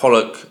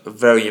 Pollock,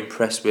 very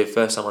impressed with.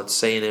 First time I'd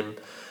seen him.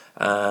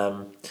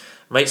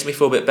 Makes me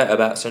feel a bit better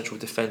about central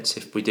defence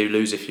if we do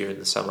lose a few in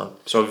the summer.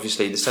 So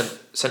obviously the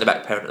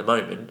centre-back pair at the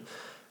moment,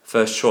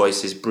 first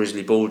choice is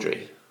Brisley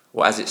Baldry.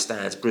 Well, as it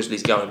stands,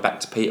 Brisley's going back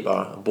to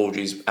Peterborough and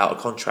Baldry's out of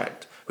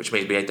contract, which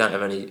means we don't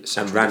have any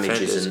central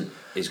defenders.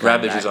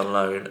 Ramage is on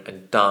loan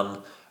and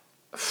Dunn.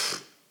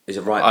 Is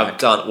it right?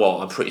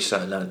 I'm pretty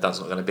certain that Dunn's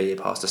not going to be here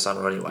past the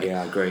summer anyway.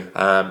 Yeah, I agree.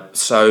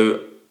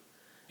 So,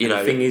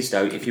 the thing is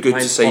though, if you're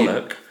playing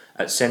Pollock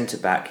at centre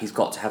back, he's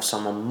got to have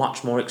someone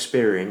much more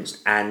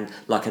experienced and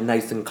like a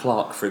Nathan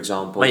Clark, for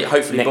example. Mate,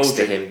 hopefully next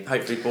Baldry. to him.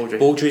 Hopefully Baldry.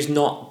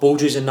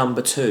 Baldry's a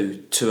number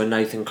 2 to a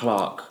Nathan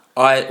Clark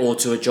or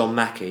to a John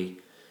Mackey.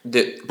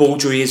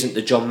 Baldry isn't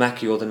the John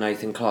Mackey or the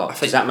Nathan Clark.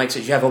 Does that make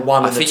sense? You have a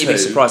 1 and a 2. I think you'd be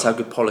surprised how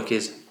good Pollock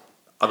is.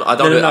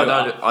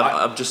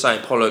 I'm just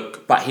saying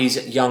Pollock. But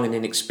he's young and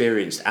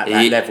inexperienced at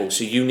that level,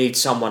 so you need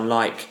someone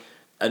like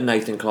a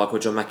Nathan Clark or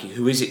John Mackey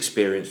who is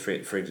experienced.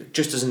 For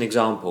just as an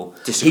example,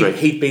 disagree.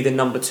 He'd be the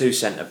number 2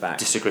 centre back.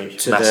 Disagree.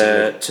 To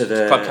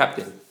the club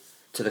captain.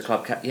 To the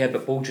club captain. Yeah,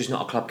 but Baldry's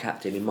not a club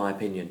captain in my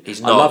opinion. He's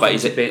not. But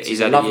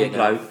he's a lovely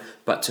bloke,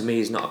 but to me,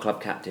 he's not a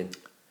club captain.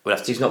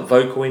 He's not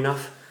vocal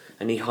enough.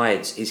 And he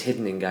hides, he's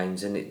hidden in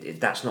games, and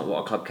that's not what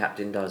a club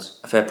captain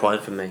does. A fair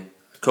point for me.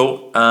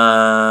 Cool.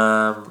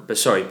 But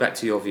sorry, back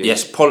to your view.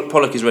 Yes,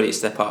 Pollock is ready to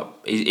step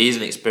up. He is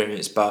an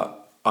experienced,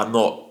 but I'm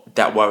not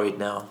that worried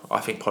now. I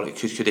think Pollock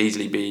could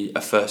easily be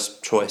a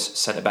first choice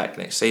centre back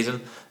next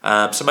season.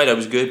 Semedo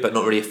was good, but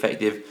not really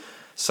effective.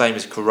 Same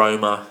as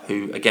Karoma,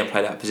 who again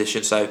played out of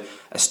position. So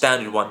a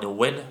standard 1-0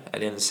 win at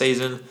the end of the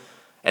season,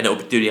 and it will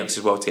do the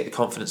youngsters well to get the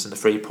confidence and the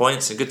 3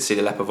 points. And good to see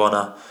the Lap of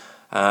Honour.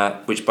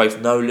 Which both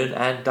Nolan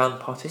and Dunn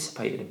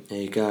participated in.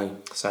 There you go.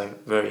 So,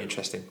 very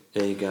interesting.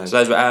 There you go. So,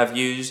 those were our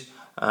views.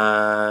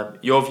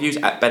 Your views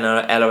at Ben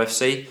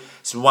LOFC.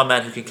 So, one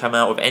man who can come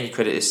out with any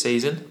credit this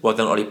season. Well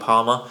done, Ollie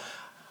Palmer.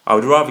 I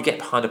would rather get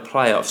behind a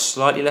player of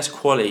slightly less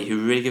quality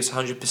who really gives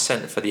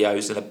 100% for the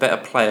O's than a better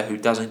player who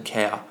doesn't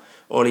care.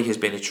 Ollie has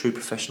been a true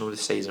professional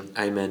this season.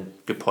 Amen.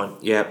 Good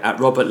point. Yeah, at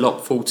Robert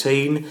Lock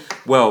 14.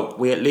 Well,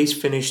 we at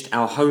least finished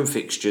our home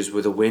fixtures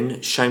with a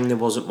win. Shame there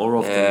wasn't more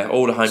often. Yeah,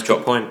 all the home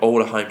drop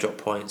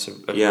points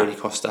have really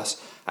cost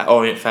us. At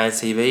Orient Fan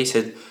TV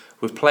said,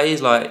 with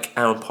players like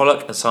Aaron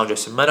Pollock and Sandro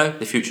Semedo,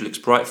 the future looks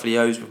bright for the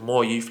O's with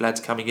more youth lads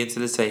coming into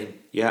the team.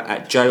 Yeah,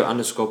 at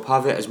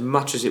Joe_Pavitt, as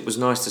much as it was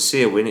nice to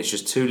see a win, it's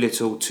just too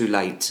little, too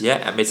late. Yeah,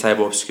 at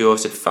Mid-Table Obscure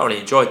said, thoroughly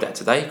enjoyed that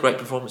today. Great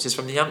performances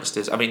from the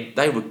youngsters. I mean,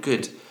 they were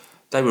good.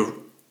 They were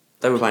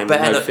playing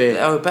better. No fear.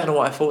 They were better than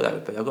what I thought they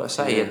would be. I've got to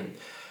say, and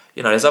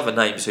there's other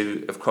names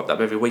who have cropped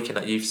up every week in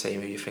that youth team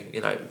who you think,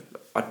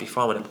 I'd be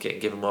fine with them getting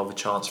given more of a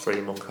chance.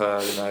 Freddie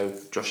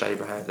Monker, Josh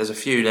Abraham. There's a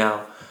few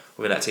now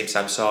within that team.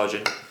 Sam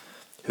Sargent,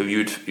 who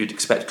you'd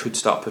expect could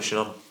start pushing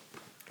on,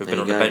 who've been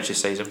on the bench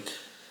this season.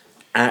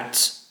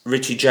 At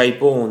Richie J.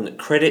 Bourne,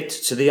 credit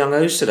to the young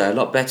O's today. A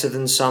lot better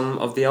than some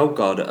of the old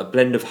guard. A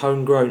blend of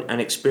homegrown and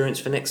experience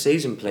for next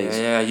season, please.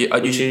 Yeah.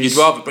 You'd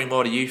rather bring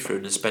more of you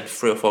through than spend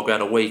 $3 or $4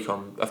 a week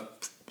on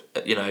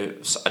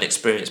an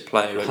experienced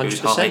player whose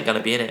heart ain't going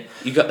to be in it.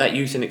 You got that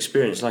youth and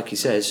experience, like he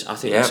says. I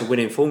think that's a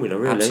winning formula,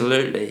 really.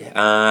 Absolutely.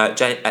 At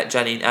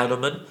Janine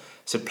Alderman,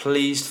 so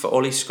pleased for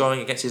Ollie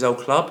scoring against his old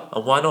club,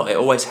 and why not? It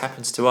always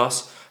happens to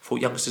us.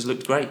 Thought youngsters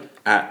looked great.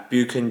 At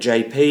Buchan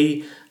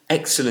JP,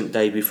 excellent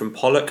debut from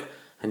Pollock.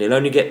 And he'll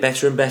only get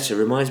better and better.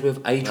 Reminds me of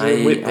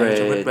Adrian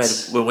Whitbread.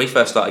 When we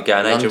first started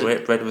going, Adrian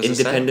Whitbread was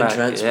independent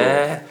transport.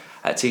 Yeah.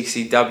 At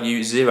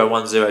TCW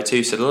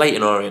 0102 said,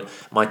 Leighton Orient,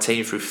 my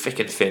team through thick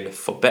and thin,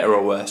 for better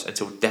or worse,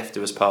 until death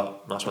do us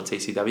part. Nice one,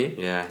 TCW.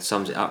 Yeah,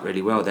 sums it up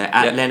really well there.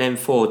 At Len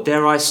M4,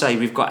 dare I say,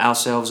 we've got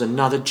ourselves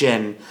another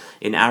gem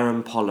in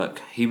Aaron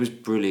Pollock. He was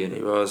brilliant.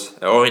 He was.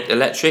 At Orient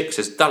Electric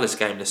says, dullest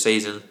game this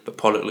season, but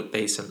Pollock looked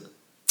decent.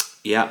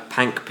 Yeah,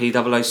 Pank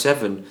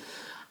P007.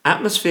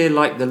 Atmosphere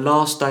like the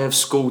last day of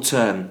school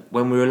term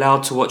when we were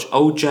allowed to watch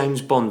old James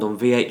Bond on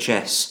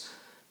VHS.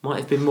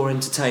 Might have been more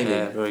entertaining.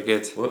 Yeah, very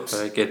good. Whoops.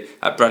 Very good.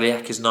 At Bradley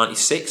Ackers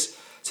 96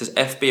 says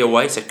FB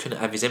away, so couldn't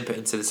have his input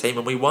into the team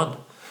and we won.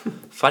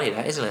 Funny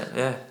that, isn't it?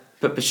 Yeah.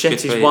 But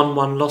Bichetti's won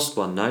one, lost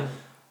one, no?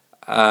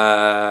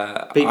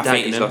 I think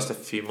he's lost a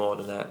few more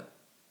than that.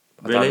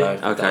 Really?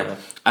 I don't know.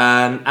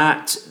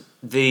 At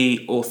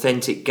the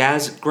authentic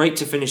Gaz, great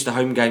to finish the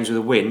home games with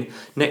a win.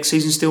 Next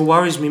season still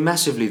worries me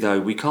massively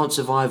though. We can't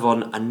survive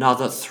on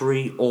another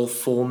 3 or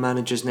 4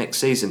 managers next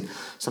season.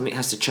 Something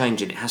has to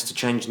change, and it has to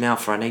change now,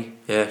 Franny.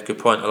 Yeah, good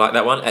point. I like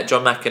that one. At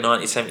John Macker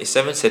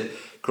 1977 said,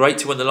 great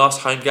to win the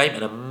last home game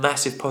and a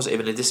massive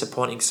positive in a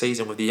disappointing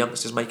season with the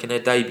youngsters making their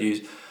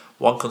debuts.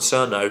 One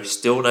concern though,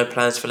 still no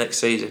plans for next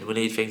season. We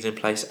need things in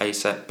place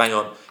ASAP. Bang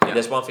on. If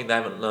there's one thing they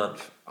haven't learned,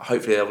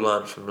 hopefully they'll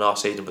learn from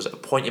last season, was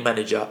appoint your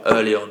manager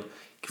early on.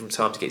 Give him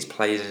time to get his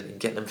players in and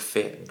get them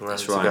fit and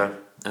ready to go.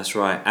 That's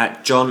right.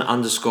 At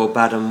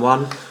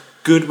John_Badham1,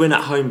 good win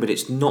at home, but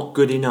it's not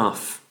good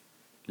enough.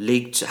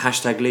 League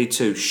 #League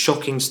 2,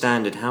 shocking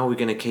standard. How are we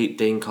going to keep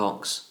Dean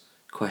Cox?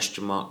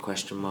 Question mark.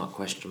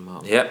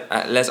 Yep.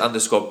 At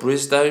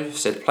Les_Brisdow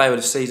said, player of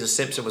the season,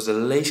 Simpson was the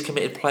least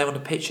committed player on the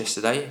pitch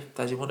yesterday.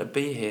 Does he want to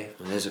be here?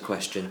 Well, there's a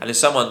question. And then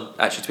someone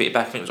actually tweeted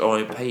back, I think it was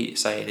Orient Pete,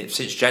 saying it,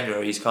 since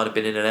January he's kind of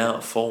been in and out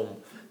of form.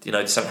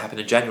 Did something happen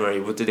in January?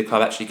 Did the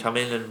club actually come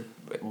in and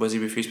was he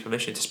refused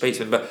permission to speak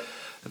to him? But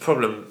the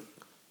problem,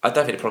 I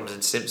don't think the problem is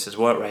in Simpson's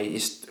work rate.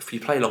 Is if you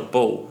play long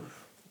ball,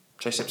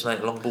 Jay Simpson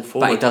ain't a long ball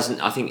forward. But he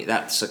doesn't. I think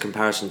that's a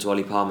comparison to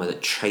Ollie Palmer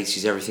that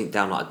chases everything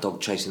down like a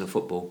dog chasing a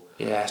football.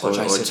 Yeah, that's what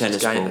Jay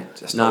Simpson's going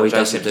to do. No, he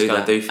doesn't do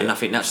that. And I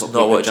think that's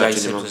not what Jay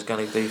Simpson's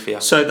going to do for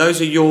you. So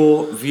those are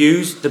your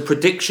views. The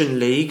prediction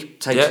league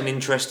takes an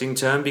interesting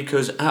turn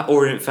because at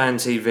Orient Fan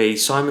TV,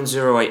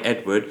 Simon08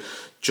 Edward,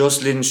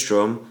 Josh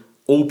Lindstrom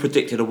all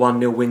predicted a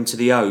 1-0 win to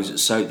the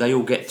O's, so they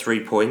all get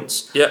 3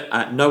 points.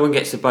 Yep. No one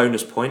gets the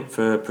bonus point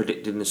for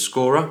predicting the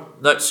scorer,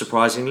 nope.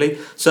 Surprisingly.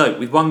 So,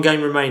 with 1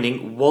 game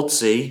remaining,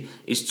 Wadsey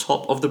is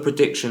top of the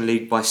prediction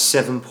league by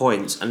 7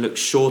 points and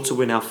looks sure to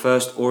win our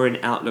first Orient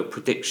Outlook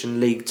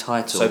prediction league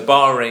title. So,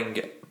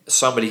 barring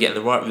somebody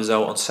getting the right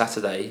result on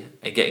Saturday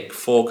and getting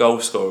 4 goal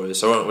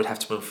scorers, Orient would have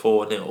to win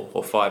 4-0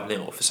 or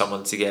 5-0 for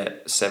someone to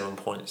get 7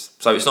 points.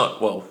 So, it's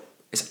not,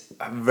 it's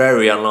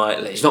very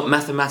unlikely. It's not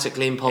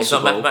mathematically impossible. It's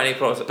not mathematically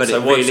possible. But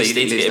so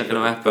realistically, it's not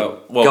going to happen.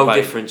 Goal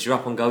difference. You're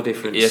up on goal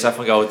difference. Yes, up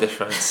on goal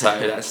difference. So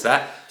that's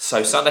that.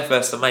 So Sunday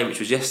 1st of May, which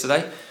was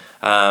yesterday.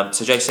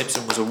 So Jay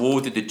Simpson was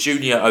awarded the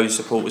Junior O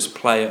Supporters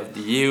Player of the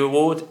Year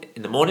award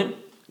in the morning.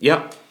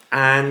 Yep.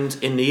 And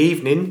in the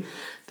evening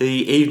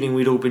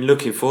we'd all been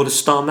looking for, the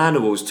Starman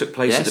Awards took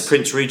place at the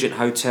Prince Regent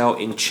Hotel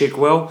in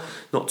Chigwell,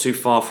 not too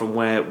far from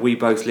where we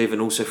both live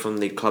and also from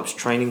the club's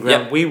training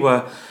ground. Yep. We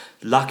were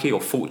lucky or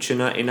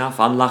fortunate enough,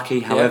 unlucky,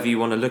 however you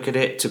want to look at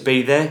it, to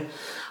be there.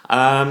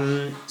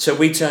 So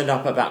we turned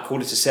up about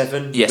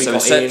 7:15. Yeah, so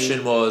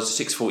reception was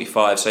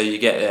 6:45. So you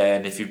get there,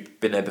 and if you've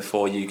been there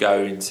before, you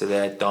go into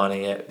their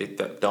dining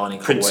hall,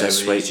 Princess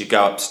Suite. You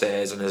go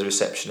upstairs, and there's a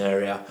reception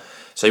area.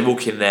 So you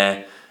walk in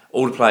there.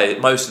 All the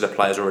players, most of the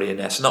players are already in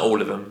there. So not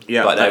all of them,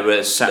 but there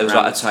was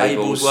like a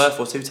table's worth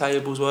or 2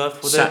 tables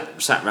worth.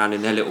 Sat around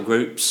in their little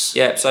groups.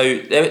 Yeah, so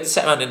they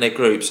sat around in their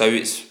group. So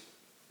it's.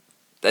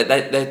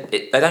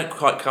 They don't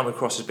quite come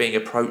across as being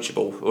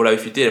approachable. Although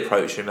if you did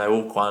approach them, they were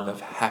all kind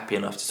of happy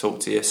enough to talk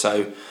to you.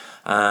 So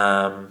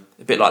a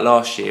bit like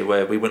last year,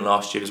 where we went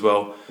last year as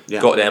well.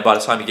 Yeah. Got there, and by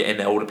the time you get in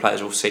there, all the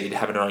players are all seated,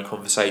 having their own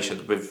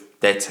conversations with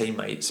their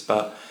teammates.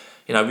 But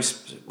we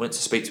went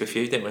to speak to a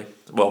few, didn't we?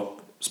 Well,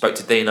 spoke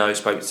to Dino,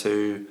 spoke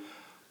to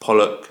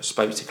Pollock,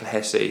 spoke to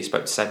Klahesi,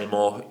 spoke to Sammy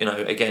Moore.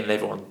 Again,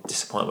 everyone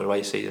disappointed with the way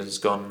the season's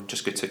gone.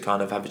 Just good to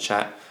kind of have a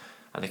chat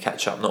and a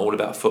catch up. Not all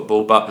about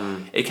football, but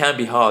it can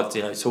be hard,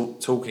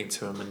 talking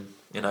to them,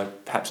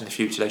 and perhaps in the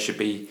future they should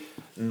be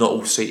not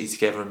all seated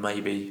together and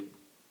maybe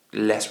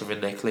less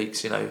within their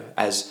cliques.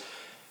 As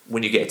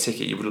when you get a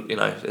ticket,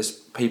 there's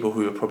people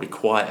who are probably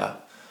quieter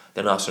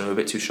than us and are a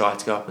bit too shy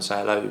to go up and say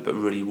hello, but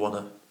really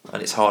wanna.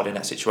 And it's hard in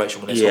that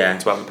situation when they're talking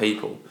to other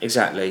people.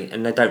 Exactly,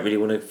 and they don't really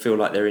want to feel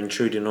like they're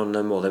intruding on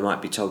them, or they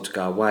might be told to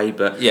go away.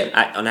 But in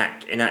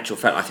actual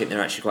fact, I think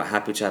they're actually quite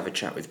happy to have a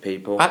chat with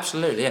people.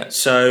 Absolutely, yeah.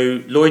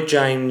 So Lloyd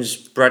James,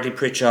 Bradley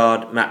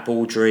Pritchard, Matt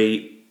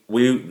Baldry,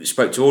 we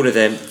spoke to all of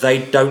them. They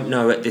don't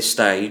know at this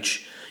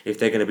stage if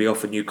they're going to be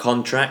offered new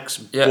contracts.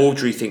 Yep.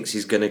 Baldry thinks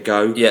he's going to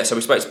go. Yeah, so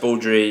we spoke to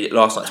Baldry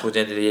last night towards the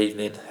end of the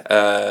evening.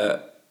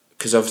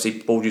 Because obviously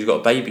Baldry's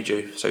got a baby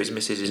due, so his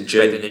missus is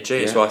expecting in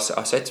June. Yeah. So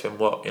I said to him,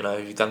 "What,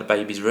 have you done the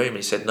baby's room?" And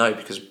he said, "No,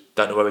 because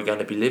don't know where we're going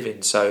to be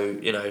living." So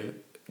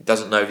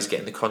doesn't know if he's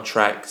getting the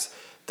contract,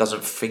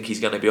 doesn't think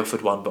he's going to be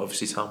offered one, but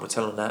obviously time will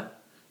tell on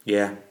that.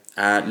 Yeah,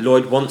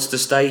 Lloyd wants to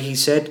stay, he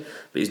said,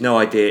 but he's no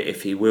idea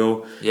if he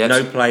will. Yes.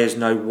 No players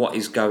know what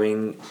is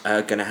going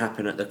to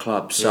happen at the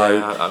club. So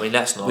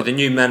that's not, with a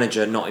new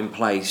manager not in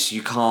place,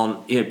 you can't.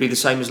 It'd be the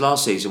same as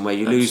last season where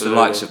you lose the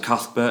likes of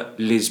Cuthbert,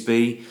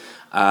 Lisby.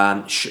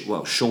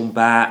 Sean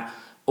Batt,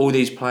 all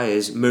these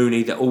players,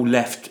 Mooney, they're all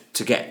left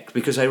to get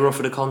because they were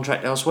offered a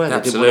contract elsewhere.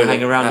 They didn't want to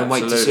hang around and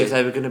wait to see if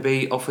they were going to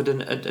be offered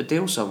a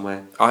deal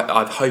somewhere.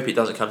 I hope it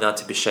doesn't come down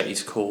to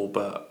Bichetti's call,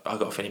 but I've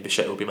got a feeling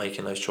Bichetti will be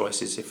making those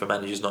choices if a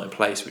manager's not in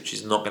place, which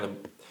is not going to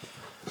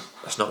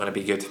that's not going to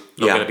be good.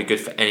 Not going to be good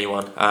for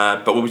anyone.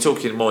 But we'll be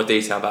talking in more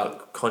detail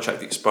about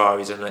contract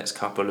expiries in the next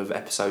couple of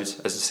episodes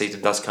as the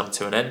season does come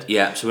to an end.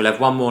 Yeah, so we'll have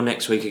one more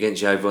next week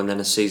against Yeovil and then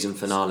a season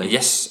finale.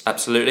 Yes,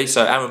 absolutely.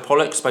 So Aaron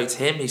Pollock, spoke to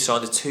him. He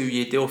signed a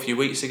 2-year deal a few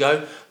weeks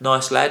ago.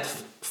 Nice lad,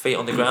 feet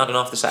on the ground, and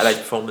after Saturday's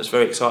performance,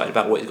 very excited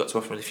about what he's got to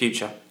offer in the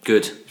future.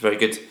 Good. Very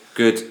good.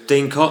 Good.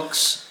 Dean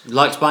Cox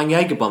likes buying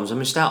Jaeger bombs. I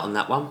missed out on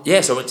that one.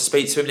 Yeah, so I went to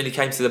speak to him, then he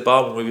came to the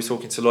bar when we were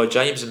talking to Lloyd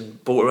James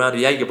and bought around a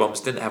Jaeger bombs.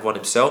 Didn't have one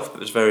himself, but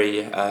was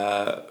very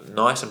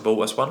nice and bought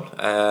us one.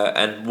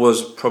 And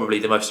was probably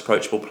the most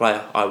approachable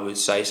player, I would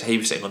say. So he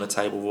was sitting on a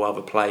table with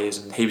other players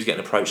and he was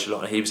getting approached a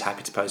lot and he was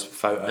happy to pose for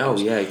photos. Oh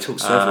yeah, he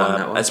talks to everyone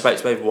that one. And spoke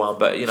to everyone,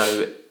 but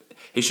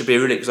he should be a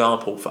real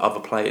example for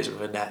other players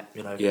within that,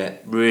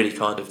 really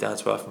kind of down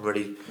to earth and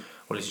really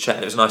wanted to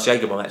chat. It was a nice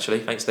Jaeger bomb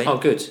actually. Thanks, Dean. Oh,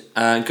 good.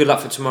 Good luck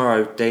for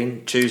tomorrow,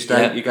 Dean.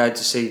 Tuesday, you go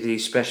to see the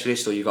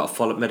specialist, or you got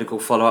a medical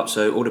follow up.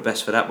 So all the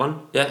best for that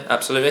one. Yeah,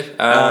 absolutely.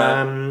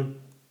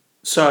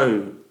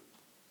 So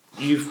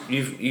you've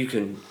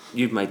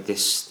made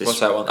this. What's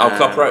that one?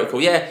 Club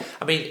protocol. Yeah,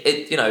 I mean,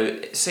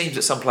 it seems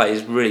that some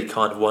players really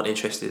kind of weren't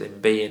interested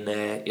in being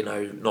there.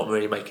 Not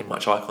really making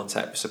much eye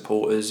contact with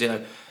supporters.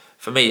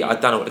 For me, I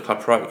don't know what the club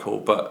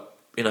protocol, but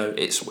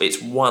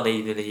it's one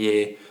evening a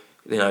year.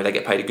 They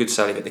get paid a good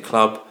salary at the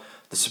club.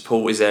 The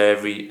support is there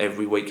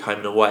every week, home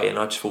and away. And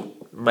I just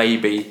thought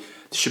maybe there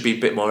should be a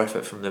bit more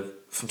effort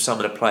from some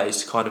of the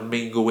players to kind of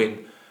mingle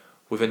in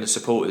within the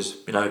supporters.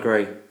 I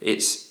agree.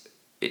 It's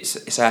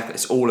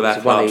all about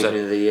it's clubs. One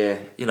evening of the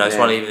year. It's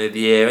one evening of the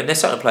year, and there's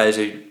certain players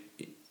who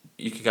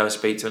you can go and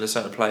speak to, and there's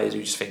certain players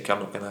who just think I'm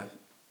not gonna.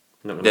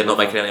 They're not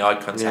making any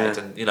eye contact,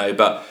 and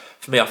But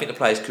for me, I think the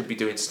players could be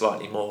doing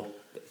slightly more.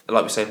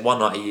 Like we said, one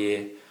night a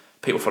year.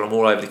 People from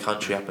all over the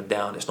country, up and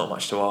down. It's not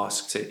much to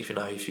ask. If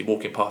you're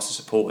walking past the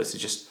supporters, to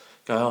just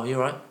go, "Oh, you're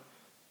right."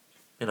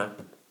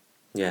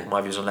 Yeah.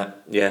 My views on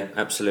that. Yeah,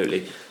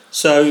 absolutely.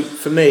 So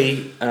for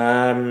me,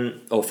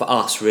 or for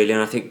us really, and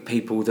I think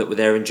people that were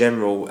there in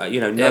general,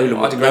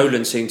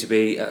 Nolan seemed to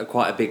be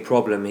quite a big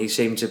problem. He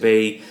seemed to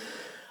be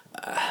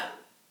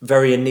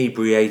very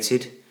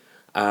inebriated.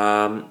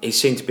 He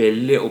seemed to be a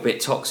little bit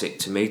toxic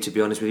to me, to be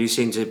honest with you. He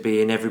seemed to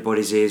be in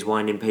everybody's ears,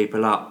 winding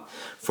people up.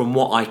 From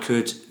what I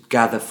could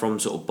gather from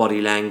sort of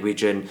body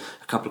language and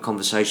a couple of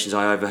conversations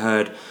I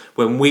overheard,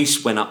 when we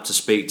went up to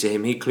speak to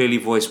him, he clearly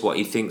voiced what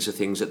he thinks of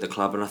things at the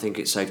club, and I think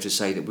it's safe to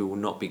say that we will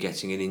not be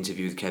getting an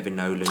interview with Kevin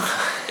Nolan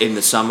in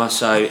the summer.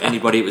 So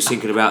anybody that was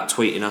thinking about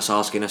tweeting us,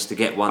 asking us to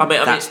get one,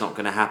 that's not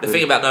going to happen. The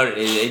thing about Nolan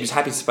is he was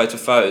happy to post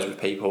photos with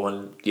people,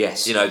 and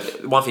yes,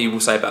 one thing you will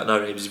say about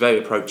Nolan, he was very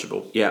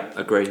approachable. Yeah,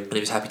 agreed. And he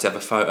was happy to have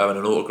a photo and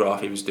an autograph.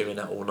 He was doing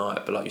that all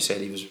night, but like you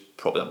said, he was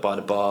propped up by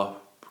the bar,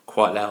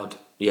 quite loud.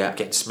 Yeah,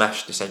 getting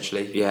smashed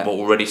essentially. Yeah, well,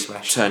 already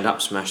smashed. Turned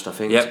up smashed, I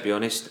think. Yep. To be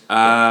honest. Which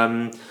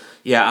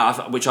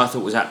I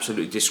thought was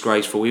absolutely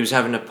disgraceful. He was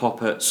having a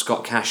pop at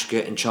Scott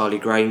Cashgett and Charlie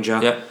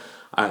Granger. Yep.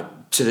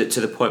 To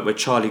the point where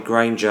Charlie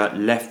Granger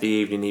left the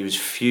evening. He was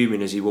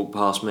fuming as he walked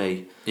past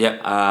me.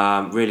 Yep.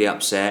 Really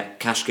upset.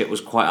 Cashgett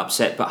was quite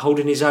upset, but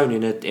holding his own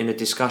in a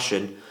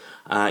discussion.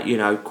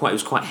 It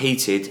was quite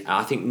heated.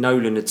 I think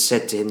Nolan had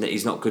said to him that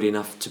he's not good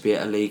enough to be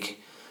at a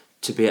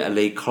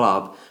league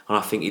club, and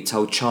I think he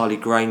told Charlie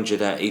Granger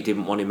that he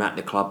didn't want him at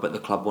the club, but the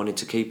club wanted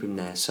to keep him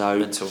there. So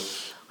mental.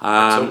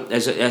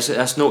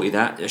 That's naughty.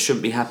 That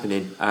shouldn't be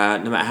happening.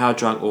 No matter how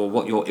drunk or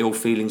what your ill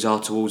feelings are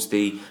towards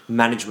the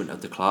management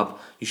of the club,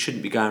 you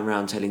shouldn't be going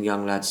around telling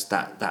young lads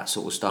that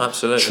sort of stuff.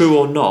 Absolutely. True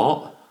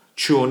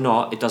or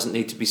not, it doesn't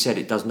need to be said.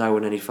 It does no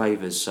one any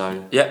favours.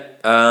 So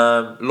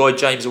Lloyd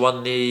James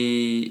won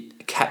the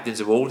Captain's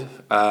Award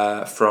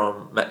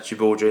from Matthew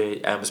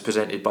Baldry and was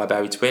presented by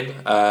Barry Twin.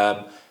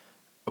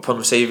 Upon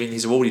receiving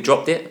his award, he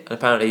dropped it, and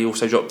apparently he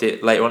also dropped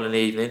it later on in the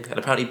evening, and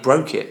apparently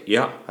broke it.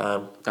 Yeah,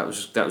 that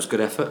was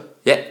good effort.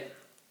 Yeah,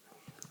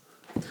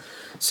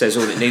 says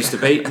all it needs to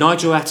be.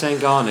 Nigel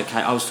Atangana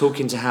came. I was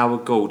talking to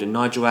Howard Gould, and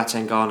Nigel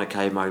Atangana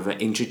came over,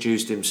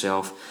 introduced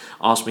himself,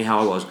 asked me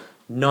how I was.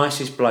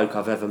 Nicest bloke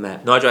I've ever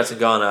met. Nigel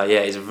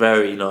Atangana, he's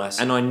very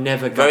nice, and I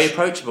never very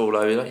approachable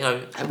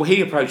though. Well,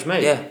 he approached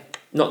me. Yeah,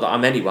 not that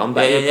I'm anyone,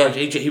 but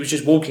he was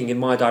just walking in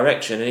my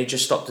direction, and he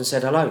just stopped and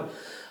said hello.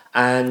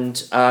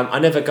 And I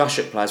never gush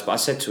at players, but I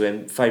said to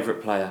him,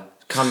 favourite player,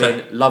 come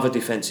in, love a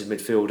defensive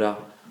midfielder,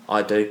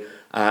 I do,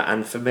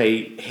 and for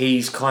me,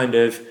 he's kind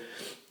of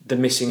the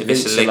missing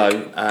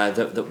Vincelo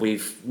that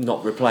we've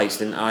not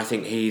replaced, and I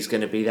think he's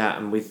going to be that.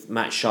 And with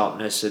match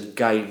sharpness and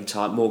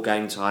more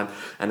game time,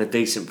 and a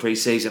decent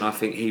pre-season, I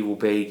think he will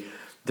be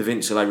the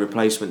Vincelo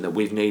replacement that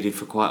we've needed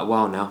for quite a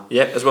while now.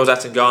 Yeah, as well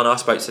as Atangana, I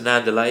spoke to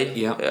Nandalay.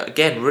 Yeah.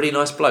 Again, really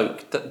nice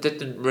bloke.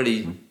 Didn't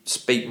really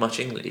speak much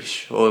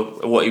English, or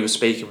what he was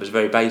speaking was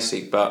very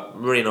basic,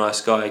 but really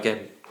nice guy.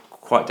 Again,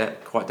 quite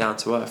down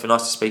to earth. And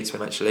nice to speak to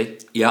him actually.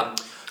 Yeah.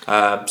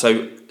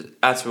 So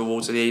add to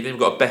awards of the evening,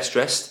 we've got a best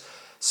dressed.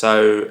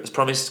 So as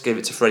promised, give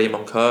it to Freddie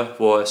Moncur.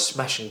 Wore a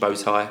smashing bow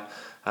tie.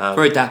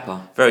 Very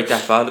dapper. Very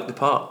dapper. Looked the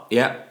part.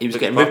 Yeah, he was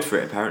getting ripped for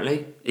it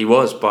apparently. He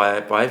was by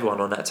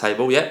everyone on that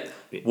table. Yeah.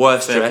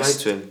 Worst Fair play dressed,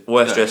 to him.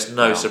 worst dressed,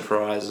 no Wow.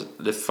 surprise.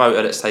 The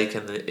photo that's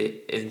taken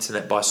the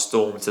internet by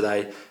storm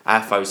today,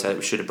 our photo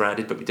we should have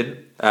branded, but we didn't.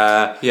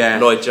 Yeah.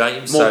 Lloyd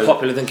James. More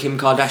popular than Kim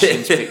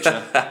Kardashian's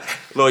picture.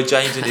 Lloyd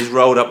James in his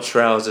rolled up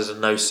trousers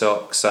and no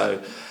socks.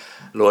 So,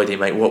 Lloydie,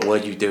 mate, what were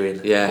you doing?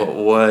 Yeah. What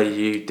were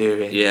you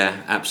doing?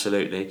 Yeah,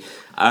 absolutely.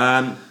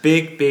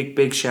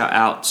 Big shout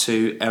out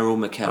to Errol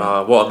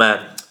McKenna. What a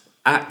man.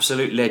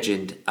 Absolute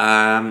legend.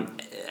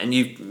 And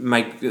you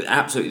make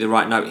absolutely the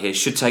right note here.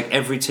 Should take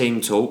every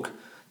team talk.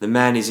 The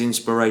man is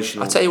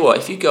inspirational. I tell you what,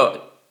 if you got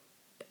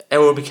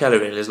Errol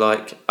McKellar in as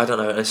like, I don't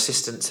know, an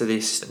assistant to the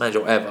assistant manager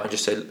or whatever, and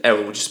just said,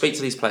 Errol, would you speak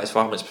to these players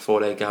 5 minutes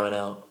before they're going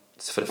out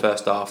for the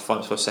first half, 5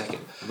 minutes for a second?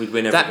 We'd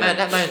win every game.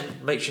 That man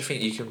makes you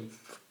think you can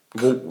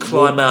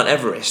climb Mount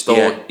Everest,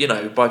 or you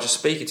know, by just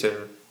speaking to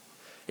him.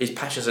 His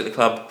passions at the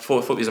club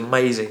for football is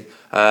amazing.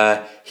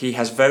 He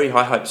has very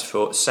high hopes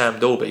for Sam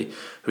Dalby,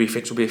 who he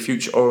thinks will be a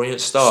future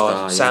Orient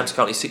star. Sam's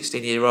currently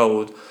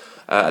 16-year-old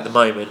at the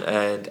moment,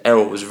 and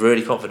Errol was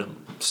really confident,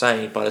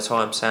 saying by the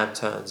time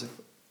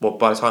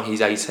by the time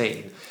he's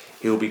 18,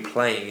 he'll be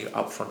playing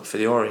up front for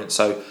the Orient.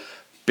 So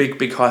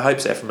big high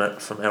hopes there from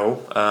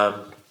Errol.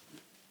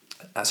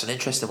 That's an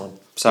interesting one.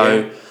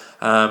 So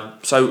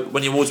so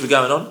when the awards were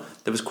going on,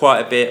 there was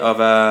quite a bit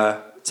of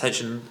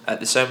tension at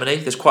the ceremony.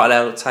 There's quite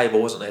a loud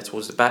table, wasn't there,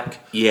 towards the back?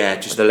 Yeah,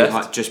 just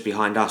just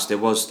behind us. There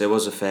was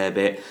a fair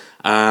bit,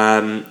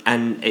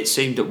 and it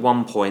seemed at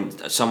one point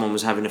that one of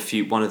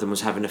them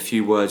was having a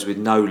few words with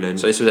Nolan.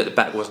 So this was at the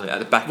back, wasn't it? At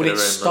the back of the room.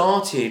 Well, it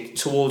started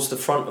towards the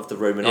front of the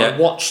room, and I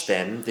watched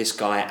them, this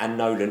guy and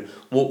Nolan,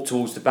 walk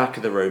towards the back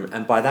of the room,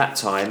 and by that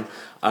time,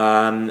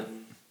 it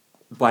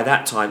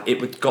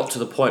got to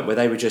the point where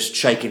they were just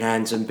shaking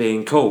hands and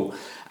being cool,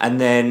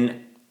 and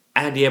then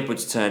Andy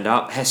Edwards turned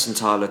up,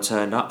 Hessenthaler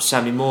turned up,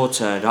 Sammy Moore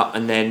turned up,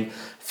 and then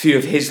a few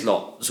of his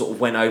lot sort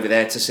of went over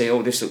there to see,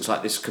 this looks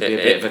like this could be a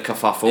bit of a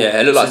kerfuffle. Yeah,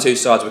 it looked like two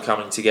sides were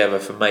coming together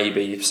for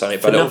maybe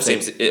something, but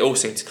it all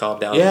seemed to calm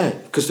down. Yeah,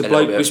 because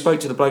we spoke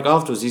to the bloke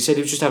afterwards. He said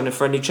he was just having a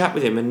friendly chat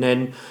with him, and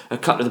then a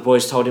couple of the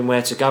boys told him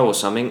where to go or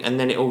something, and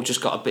then it all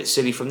just got a bit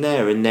silly from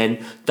there. And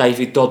then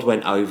David Dodd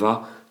went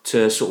over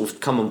to sort of,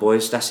 come on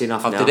boys, that's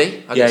enough now. Did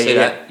he? I didn't see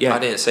that. Yeah. I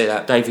didn't see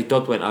that. David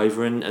Dodd went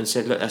over and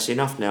said, look, that's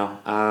enough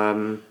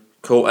now.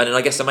 Cool, and then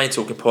I guess the main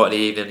talking point of the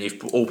evening,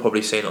 you've all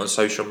probably seen it on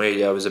social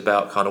media, was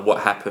about kind of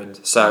what happened.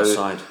 So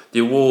outside. The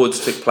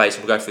awards took place,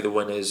 and we'll go through the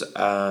winners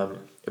a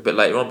bit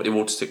later on, but the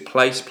awards took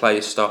place,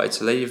 players started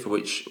to leave,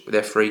 which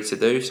they're free to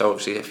do, so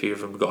obviously a few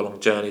of them got long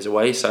journeys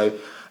away, so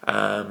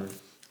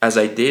as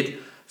they did,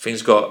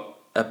 things got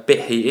a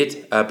bit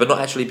heated, but not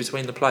actually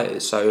between the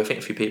players. So I think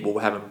a few people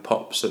were having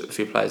pops at a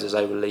few players as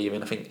they were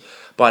leaving. I think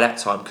by that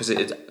time, because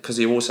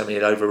the award ceremony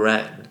had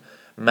overran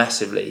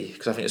massively,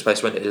 because I think the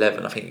space went at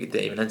 11, I think it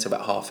didn't even enter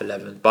about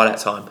 11:30. By that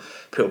time,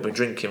 people have been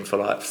drinking for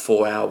like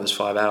 4 hours,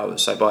 5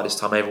 hours, so by this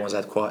time everyone's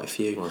had quite a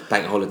few. Well,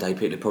 bank holiday,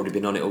 people have probably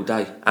been on it all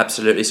day.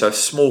 Absolutely, so a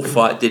small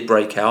fight did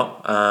break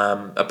out.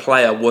 A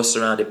player was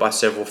surrounded by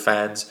several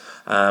fans,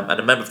 and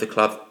a member of the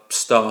club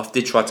staff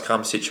did try to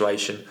calm the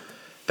situation,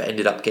 but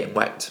ended up getting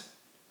whacked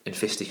in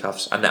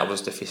fisticuffs, and that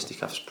was the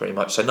fisticuffs pretty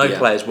much. So no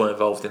players were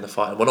involved in the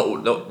fight. Well,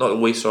 not that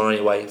we saw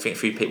anyway. I think a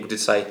few people did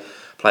say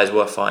players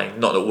were fighting,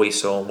 not that we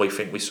saw, and we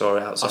think we saw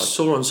it outside. I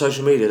saw on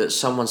social media that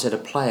someone said a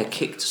player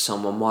kicked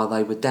someone while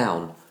they were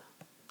down.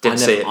 Didn't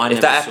see it.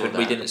 If that happened,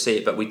 we didn't see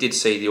it, but we did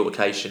see the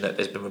altercation that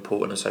has been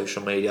reported on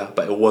social media,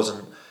 but it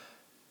wasn't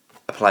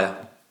a player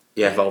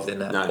involved in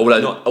that.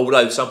 No,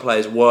 although some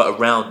players were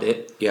around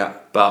it,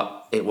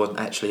 but it wasn't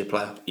actually a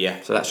player.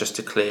 Yeah. So that's just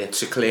to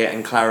clear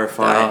and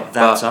clarify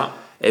that up.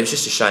 It was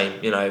just a shame,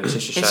 It was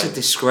just a shame. It's a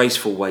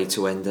disgraceful way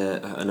to end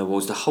an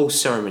awards. The whole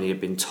ceremony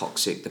had been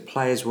toxic. The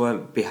players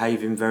weren't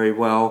behaving very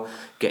well,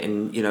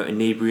 getting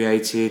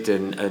inebriated,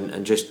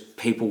 and just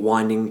people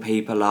winding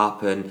people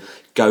up and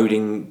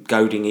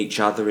goading each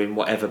other in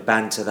whatever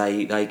banter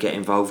they get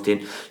involved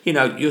in.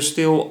 You're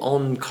still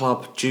on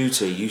club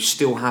duty. You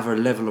still have a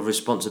level of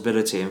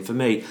responsibility. And for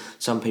me,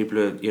 some people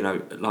are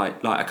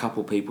like a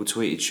couple of people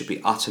tweeted, should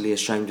be utterly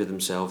ashamed of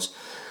themselves.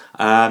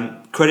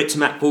 Credit to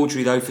Matt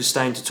Baldry though for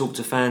staying to talk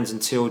to fans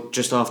until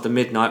just after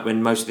midnight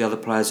when most of the other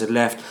players had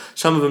left.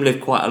 Some of them lived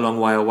quite a long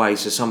way away,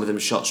 so some of them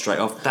shot straight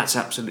off. That's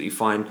absolutely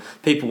fine.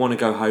 People want to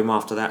go home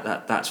after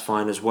that's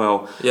fine as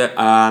well.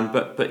 Yeah.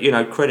 But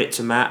credit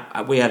to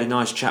Matt. We had a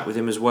nice chat with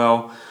him as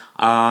well.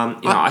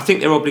 I think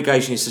their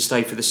obligation is to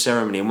stay for the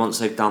ceremony, and once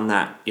they've done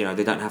that,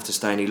 they don't have to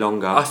stay any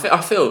longer. I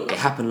feel it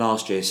happened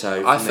last year,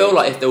 so I feel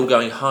like if they're all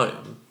going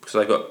home because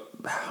they got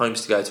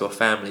homes to go to, or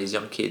families,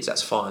 young kids,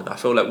 that's fine. I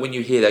feel like when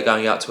you hear they're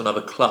going out to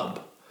another club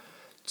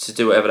to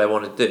do whatever they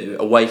want to do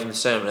away from the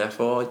ceremony, I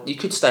thought you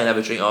could stay and have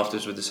a drink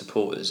afterwards with the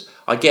supporters.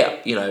 I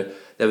get,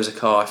 there was a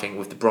car I think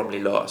with the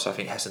Bromley lot, so I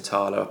think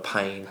Hessenthaler,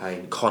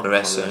 Payne, Connor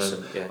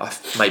Essen,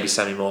 maybe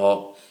Sammy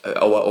Moore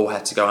all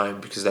had to go home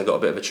because they got a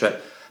bit of a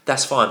trip.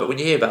 That's fine, but when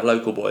you hear about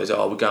local boys,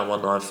 we're going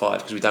 195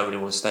 because we don't really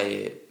want to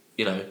stay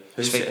here,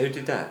 Who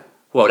did that?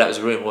 Well, that was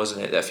a rumour,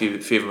 wasn't it? That a few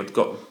of them had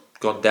gone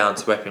down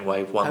to Epping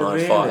Wave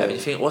 195, really? and you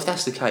think, well, if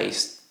that's the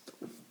case,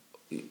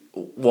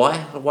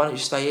 why don't you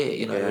stay here?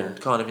 You know,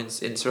 and kind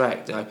of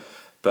interact. You know,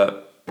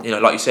 but you know,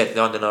 like you said,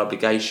 they're under no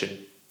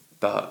obligation,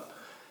 but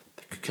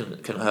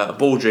couldn't hurt.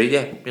 Baldry,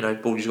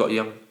 Baldry's got a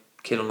young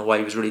kid on the way.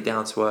 He was really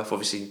down to earth.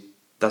 Obviously,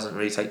 doesn't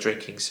really take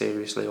drinking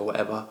seriously or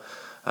whatever.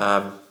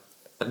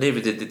 And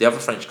neither did the other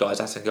French guys.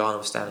 Atangana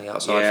was standing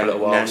outside for a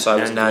little while. So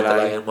was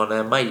Nandelay and one of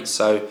their mates.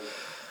 So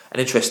an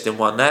interesting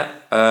one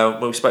that.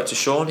 When we spoke to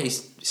Sean, he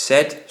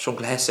said, Sean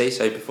Clehesi,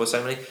 so before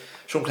ceremony,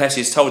 Sean Clehesi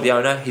has told the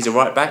owner he's a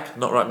right back,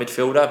 not right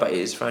midfielder, but it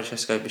is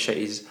Francesco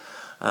Bischetti's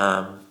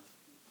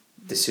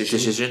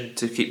decision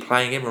to keep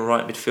playing him in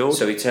right midfield.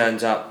 So he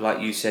turns up,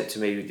 like you said to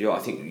me, I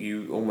think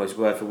you almost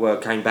word for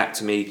word came back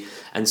to me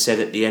and said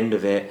at the end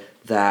of it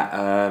that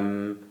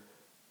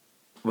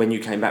when you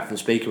came back from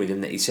speaking with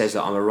him, that he says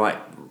that I'm a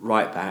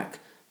right back,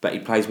 but he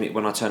plays me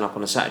when I turn up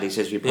on a Saturday. He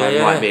says, "You're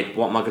playing right mid.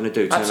 What am I going to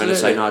do? Turn around and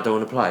say no, I don't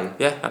want to play."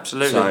 Yeah,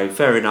 absolutely. So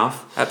fair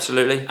enough.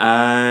 Absolutely.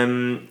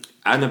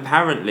 And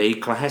apparently,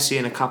 Clehesi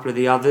and a couple of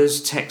the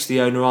others text the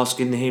owner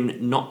asking him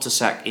not to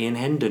sack Ian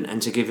Hendon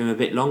and to give him a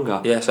bit longer.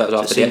 Yeah, so that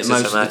was after the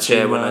Exeter match,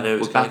 when I knew it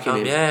was going to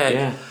come.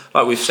 Yeah,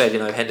 like we've said,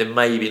 Hendon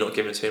maybe not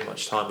given too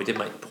much time. We did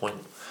make the point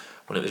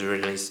when it was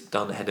originally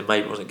done that Hendon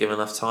maybe wasn't given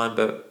enough time,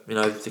 but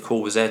the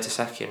call was there to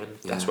sack him, and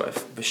that's what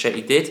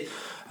Bischetti did.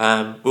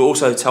 We were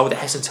also told that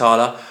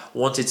Hessenthaler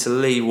wanted to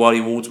leave while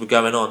the awards were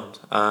going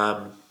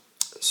on.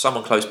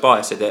 Someone close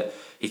by said that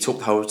he talked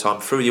the whole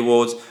time through the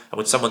awards, and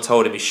when someone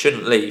told him he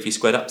shouldn't leave, he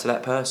squared up to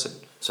that person.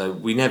 So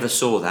we never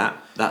saw that.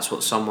 That's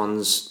what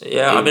someone's.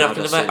 Yeah, I mean, I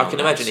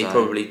can imagine he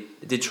probably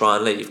did try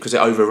and leave because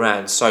it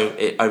overran so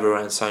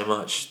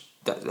much.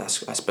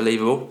 That's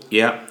believable.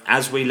 Yeah.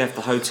 As we left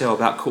the hotel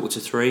about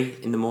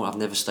 2:45 in the morning, I've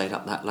never stayed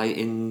up that late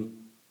in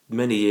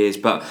many years,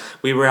 but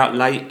we were out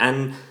late,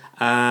 and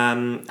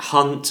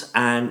Hunt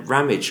and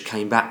Ramage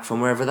came back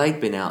from wherever they'd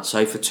been out.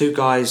 So for two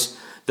guys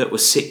that were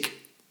sick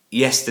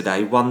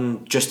yesterday,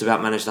 one just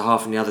about managed the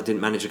half and the other didn't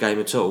manage a game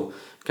at all,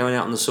 going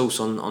out on the sauce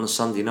on a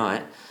Sunday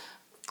night.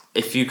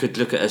 If you could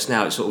look at us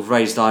now, it's sort of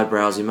raised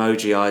eyebrows,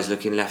 emoji eyes,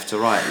 looking left to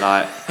right,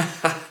 like.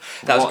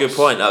 That was a good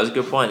point.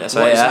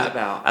 So, what is that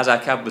about? As our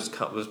cab was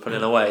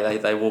pulling away,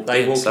 they walked in.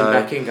 They walked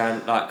back in,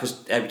 going like,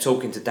 because they were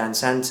talking to Dan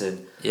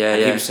Santon.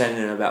 And he was telling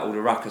them about all the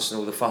ruckus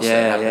and all the fuss.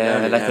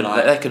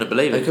 They couldn't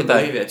believe it. They couldn't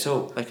believe it at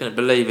all. They couldn't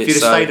believe it. If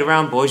you'd have stayed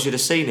around, boys, you'd have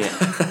seen it.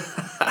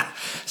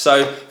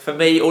 So for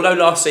me, although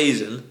last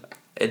season,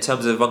 in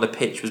terms of on the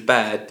pitch, was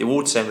bad, the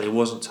award ceremony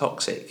wasn't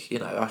toxic.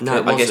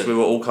 I guess we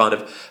were all kind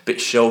of a bit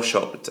shell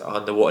shocked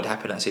under what had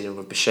happened that season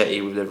with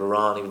Bischetti, with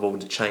Liverani, with all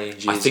the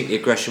changes. I think the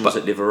aggression was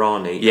at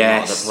Liverani,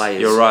 yes, not the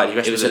players. You're right. The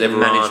aggression was at the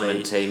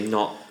management team,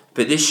 not.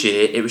 But this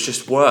year, it was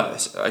just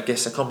worse. I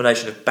guess a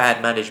combination of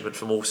bad management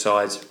from all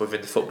sides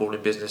within the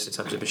footballing business in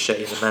terms of Bischetti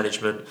and the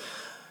management,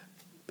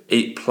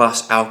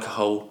 plus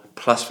alcohol,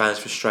 plus fans'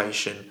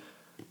 frustration,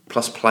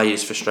 plus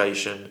players'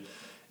 frustration,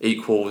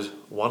 equals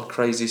one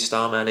crazy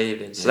Starman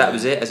evening. So that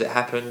was it. As it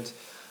happened,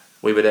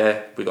 we were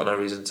there. We got no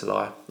reason to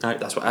lie. No.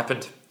 That's what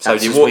happened. So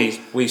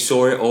we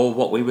saw it, or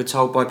what we were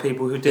told by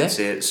people who did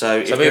see it. So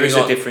if there is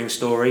a differing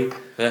story,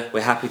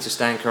 we're happy to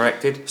stand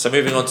corrected. So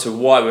moving on to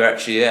why we're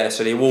actually there.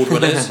 So the award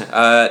winners,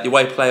 the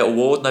Away Player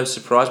Award, no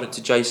surprise, went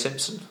to Jay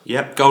Simpson.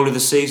 Yep, Goal of the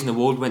Season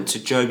award went to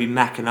Joby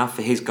McAnuff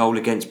for his goal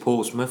against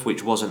Portsmouth,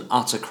 which was an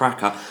utter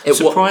cracker. It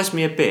surprised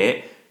me a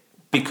bit,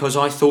 because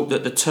I thought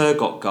that the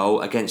Turgot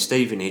goal against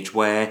Stevenage,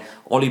 where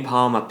Ollie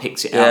Palmer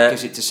picks it out,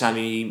 gives it to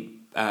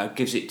Sammy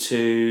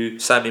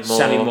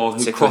Moore,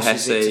 who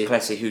crosses it to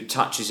Clehesi, who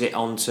touches it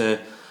onto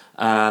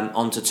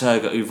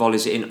Turgot, who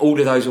volleys it in. All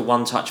of those are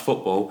one-touch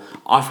football.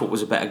 I thought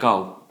was a better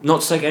goal.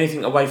 Not to take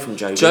anything away from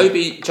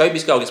Joby.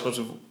 Joby's goal against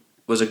Portsmouth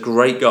was a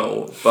great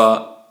goal,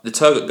 but the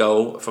Turgot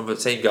goal from the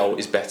team goal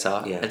is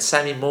better, and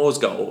Sammy Moore's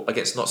goal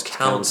against Notts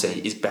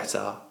County is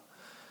better.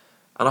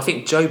 And I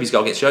think Joby's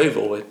goal against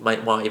Yeovil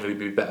might even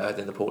be better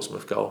than the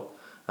Portsmouth goal.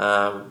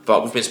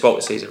 But we've been spoilt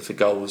this season for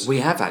goals. We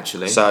have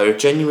actually. So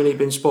genuinely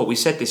been spoilt. We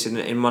said this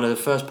in one of the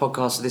first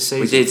podcasts of this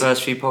season. We did. The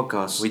first few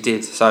podcasts. We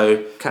did.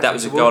 So Captain's that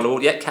was a goal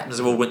award. Yeah, Captain's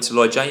Award went to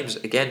Lloyd James.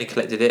 Again, he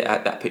collected it.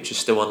 That picture's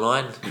still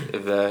online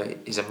of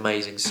his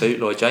amazing suit,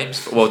 Lloyd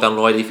James. Well done,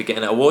 Lloydie, for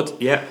getting that award.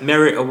 Yeah,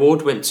 Merit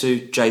Award went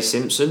to Jay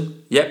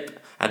Simpson.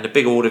 Yep. And the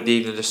big award of the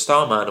evening, the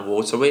Starman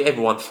Award. So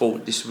everyone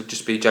thought this would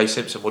just be Jay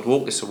Simpson would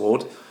walk this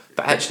award.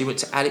 But actually went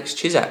to Alex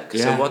Chisak.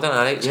 Yeah. So well done,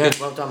 Alex. Yeah,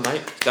 well done,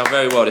 mate. Done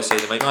very well this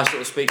season, mate. Nice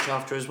little speech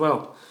after as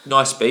well.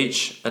 Nice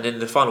speech. And then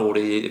the final award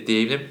of the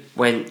evening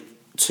went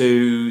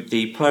to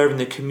the player in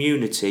the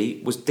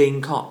community was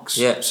Dean Cox.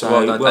 Yeah, so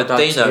well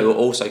done. And Dino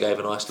also gave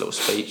a nice little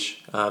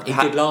speech. He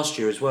did last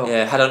year as well.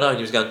 Yeah, had I known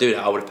he was going to do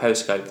that, I would have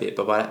periscoped it.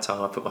 But by that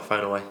time, I put my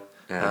phone away.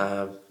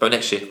 Yeah. But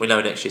next year, we know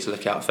next year to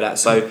look out for that.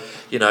 So,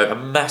 a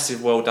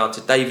massive well done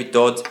to David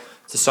Dodd,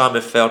 to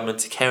Simon Feldman,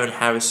 to Karen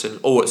Harrison,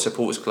 all at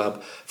Supporters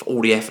Club for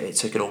all the effort it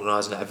took in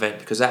organising that event,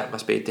 because that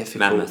must be a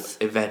difficult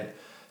event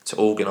to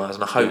organise,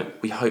 and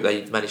we hope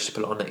they manage to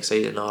put it on next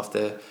season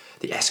after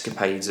the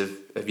escapades of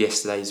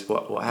yesterday's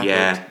what happened.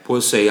 Yeah,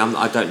 we'll see.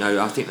 I don't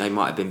know. I think they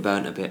might have been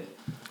burnt a bit.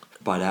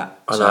 by that.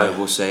 I So know.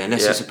 we'll see.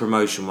 Unless Yeah. it's a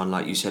promotion one,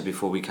 like you said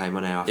before we came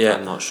on air, Yeah.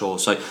 I'm not sure.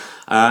 So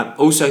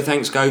also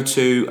thanks go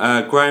to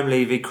Graham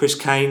Levy, Chris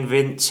Kane,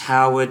 Vince,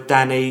 Howard,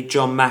 Danny,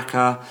 John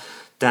Macker,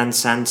 Dan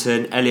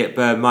Santon, Elliot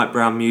Bird, Mike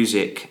Brown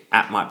Music,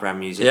 at Mike Brown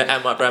Music. Yeah,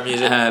 and Mike Brown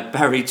Music.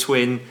 Barry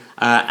Twin,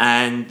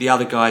 and the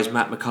other guys,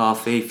 Matt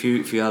McCarthy,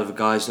 a few other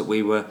guys that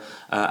we were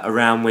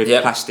around with.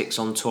 Yep. Plastics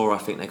on Tour, I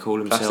think they call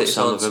themselves, Plastics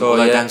some on of them. Tour,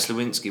 Although yeah. Dan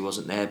Slawinski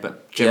wasn't there,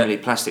 but generally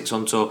Plastics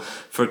on Tour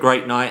for a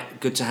great night.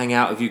 Good to hang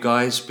out with you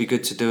guys. Be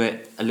good to do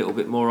it a little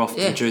bit more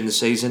often during the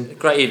season.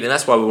 Great evening.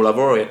 That's why we all love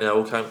Orient. You know,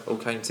 all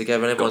came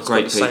together, and everyone's got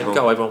great the same people.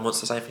 goal. Everyone wants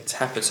the same thing to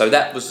happen. So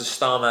that was the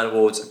Starman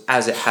Awards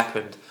as it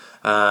happened.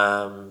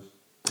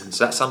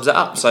 So that sums it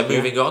up. So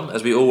moving on,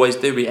 as we always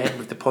do, we end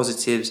with the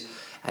positives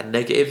and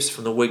negatives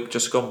from the week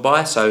just gone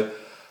by. So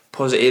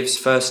positives,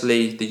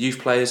 firstly, the youth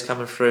players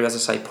coming through. As I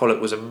say, Pollock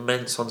was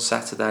immense on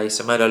Saturday.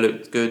 Semedo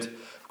looked good.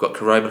 We've got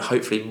Karoman,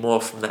 hopefully more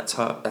from that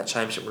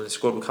championship winning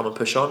squad will come and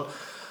push on.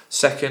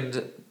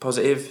 Second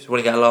positive,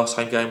 winning our last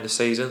home game of the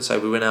season, so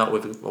we went out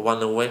with a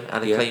 1-0 win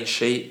and a clean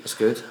sheet. That's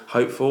good.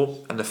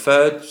 Hopeful. And the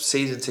third,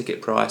 season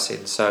ticket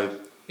pricing. So,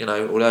 you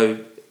know, although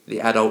the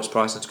adults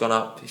pricing's gone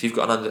up, if you've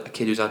got a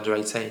kid who's under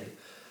 18,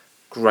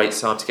 great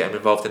time to get them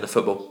involved in the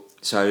football.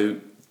 So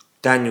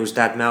Daniel's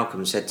dad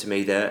Malcolm said to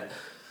me that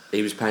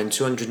he was paying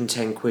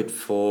 210 quid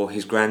for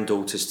his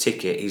granddaughter's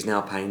ticket. He's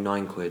now paying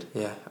 9 quid.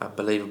 Yeah,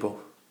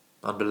 unbelievable.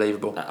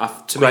 Unbelievable.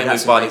 To Great me,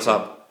 that's move by the amazing.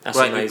 club. That's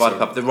Great move by the amazing.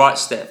 club. The right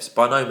steps.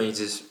 By no means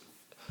is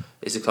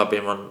the club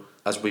being run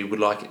as we would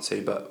like it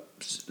to, but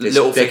They're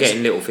little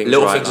getting little things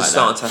Little right things are like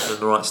starting to happen in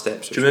the right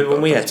steps. Do you remember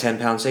when we had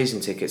 £10 season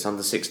tickets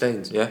under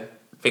 16s? Yeah.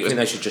 I think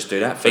they should just do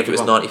that. I think it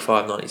was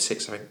 95,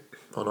 96, I think.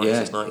 Or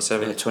 96,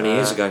 97. Yeah, 20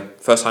 years ago.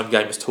 First home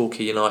game was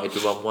Torquay United.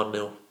 We won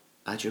 1-0.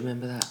 How do you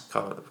remember that?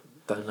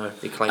 Don't know.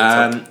 He claimed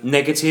up.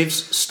 Negatives,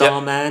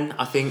 Starman.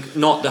 I think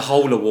not the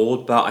whole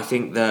award, but I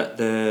think that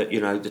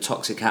the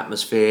toxic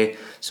atmosphere,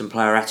 some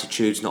player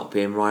attitudes not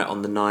being right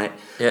on the night.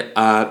 Yeah.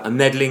 A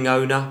meddling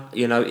owner.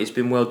 It's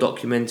been well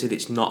documented.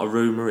 It's not a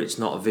rumour. It's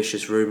not a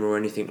vicious rumour or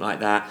anything like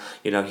that.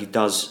 He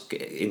does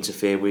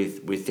interfere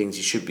with things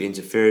he should be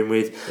interfering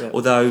with. Yeah.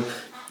 Although,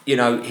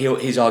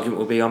 his argument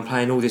will be, I'm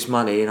paying all this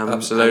money and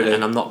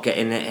I'm not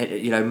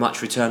getting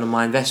much return on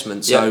my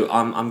investment. So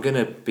I'm going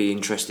to be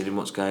interested in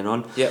what's going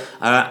on. Yeah.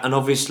 And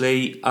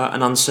obviously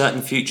an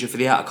uncertain future for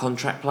the out of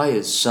contract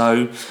players.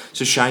 So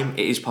it's a shame.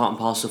 It is part and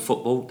parcel of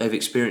football. They've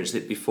experienced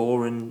it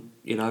before, and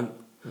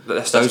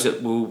those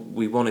that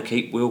we want to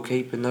keep will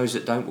keep, and those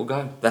that don't will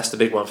go. That's the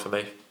big one for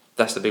me.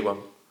 That's the big one.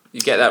 You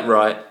get that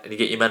right, and you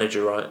get your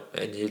manager right,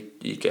 and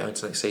you get on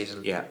to next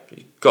season. Yeah.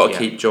 You've got to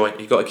keep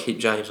Joint. You've got to keep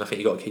James. And I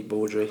think you've got to keep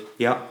Baudry.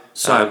 Yeah.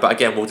 So, but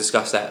again, we'll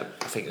discuss that,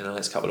 I think, in the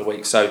next couple of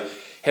weeks. So,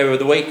 hero of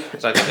the week.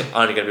 It's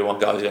only going to be one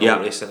guy who's going to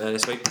hold this in there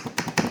this week.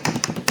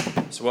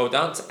 So, well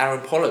done to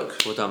Aaron Pollock.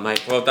 well done,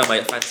 mate. Well done,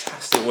 mate. A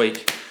fantastic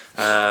week.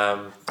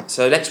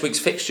 So, next week's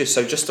fixtures.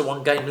 So, just the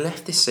one game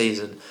left this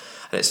season.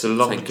 And it's a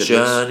long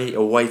journey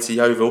away to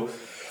Yeovil,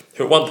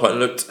 who at one point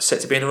looked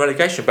set to be in a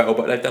relegation battle,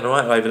 but they've done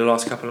alright over the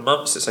last couple of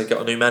months since they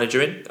got a new manager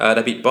in.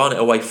 They beat Barnet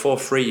away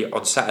 4-3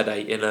 on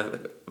Saturday in a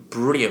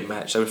brilliant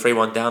match. They were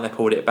 3-1 down, they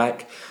pulled it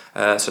back.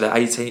 So they're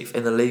 18th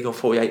in the league on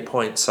 48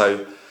 points.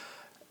 So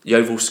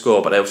Yeovil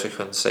score, but they also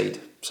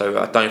concede.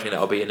 So I don't think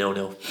that'll be a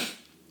 0-0.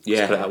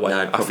 Yeah, put it that way.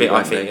 no,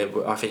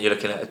 I think you're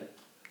looking at a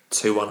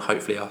 2-1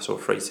 hopefully us, or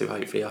 3-2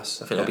 hopefully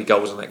us. I think there'll be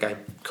goals in that game.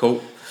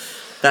 Cool.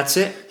 That's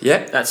it.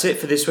 Yeah. That's it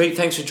for this week.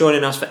 Thanks for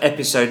joining us for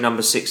episode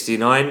number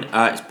 69.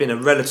 It's been a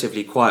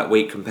relatively quiet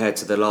week compared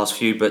to the last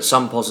few, but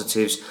some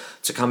positives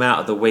to come out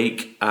of the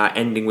week,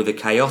 ending with a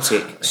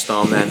chaotic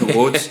Starman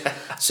Awards.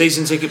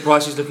 Season ticket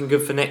prices looking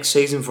good for next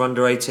season for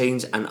under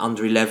 18s and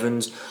under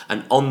 11s.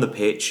 And on the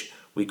pitch,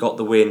 we got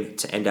the win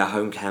to end our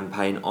home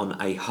campaign on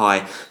a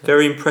high.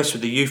 Very impressed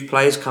with the youth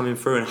players coming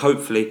through, and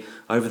hopefully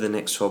over the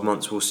next 12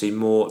 months we'll see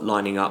more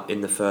lining up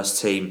in the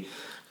first team.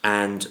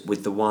 And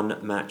with the one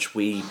match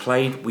we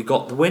played, we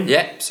got the win.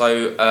 Yeah,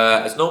 so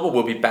as normal,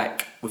 we'll be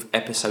back with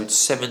episode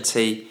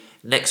 70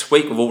 next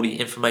week with all the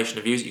information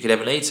and views that you could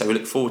ever need. So we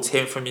look forward to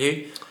hearing from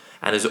you.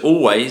 And as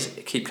always,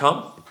 keep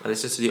calm and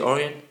listen to the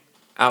Orient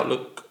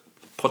Outlook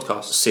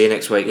podcast. See you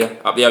next week. Yeah,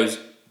 up the O's.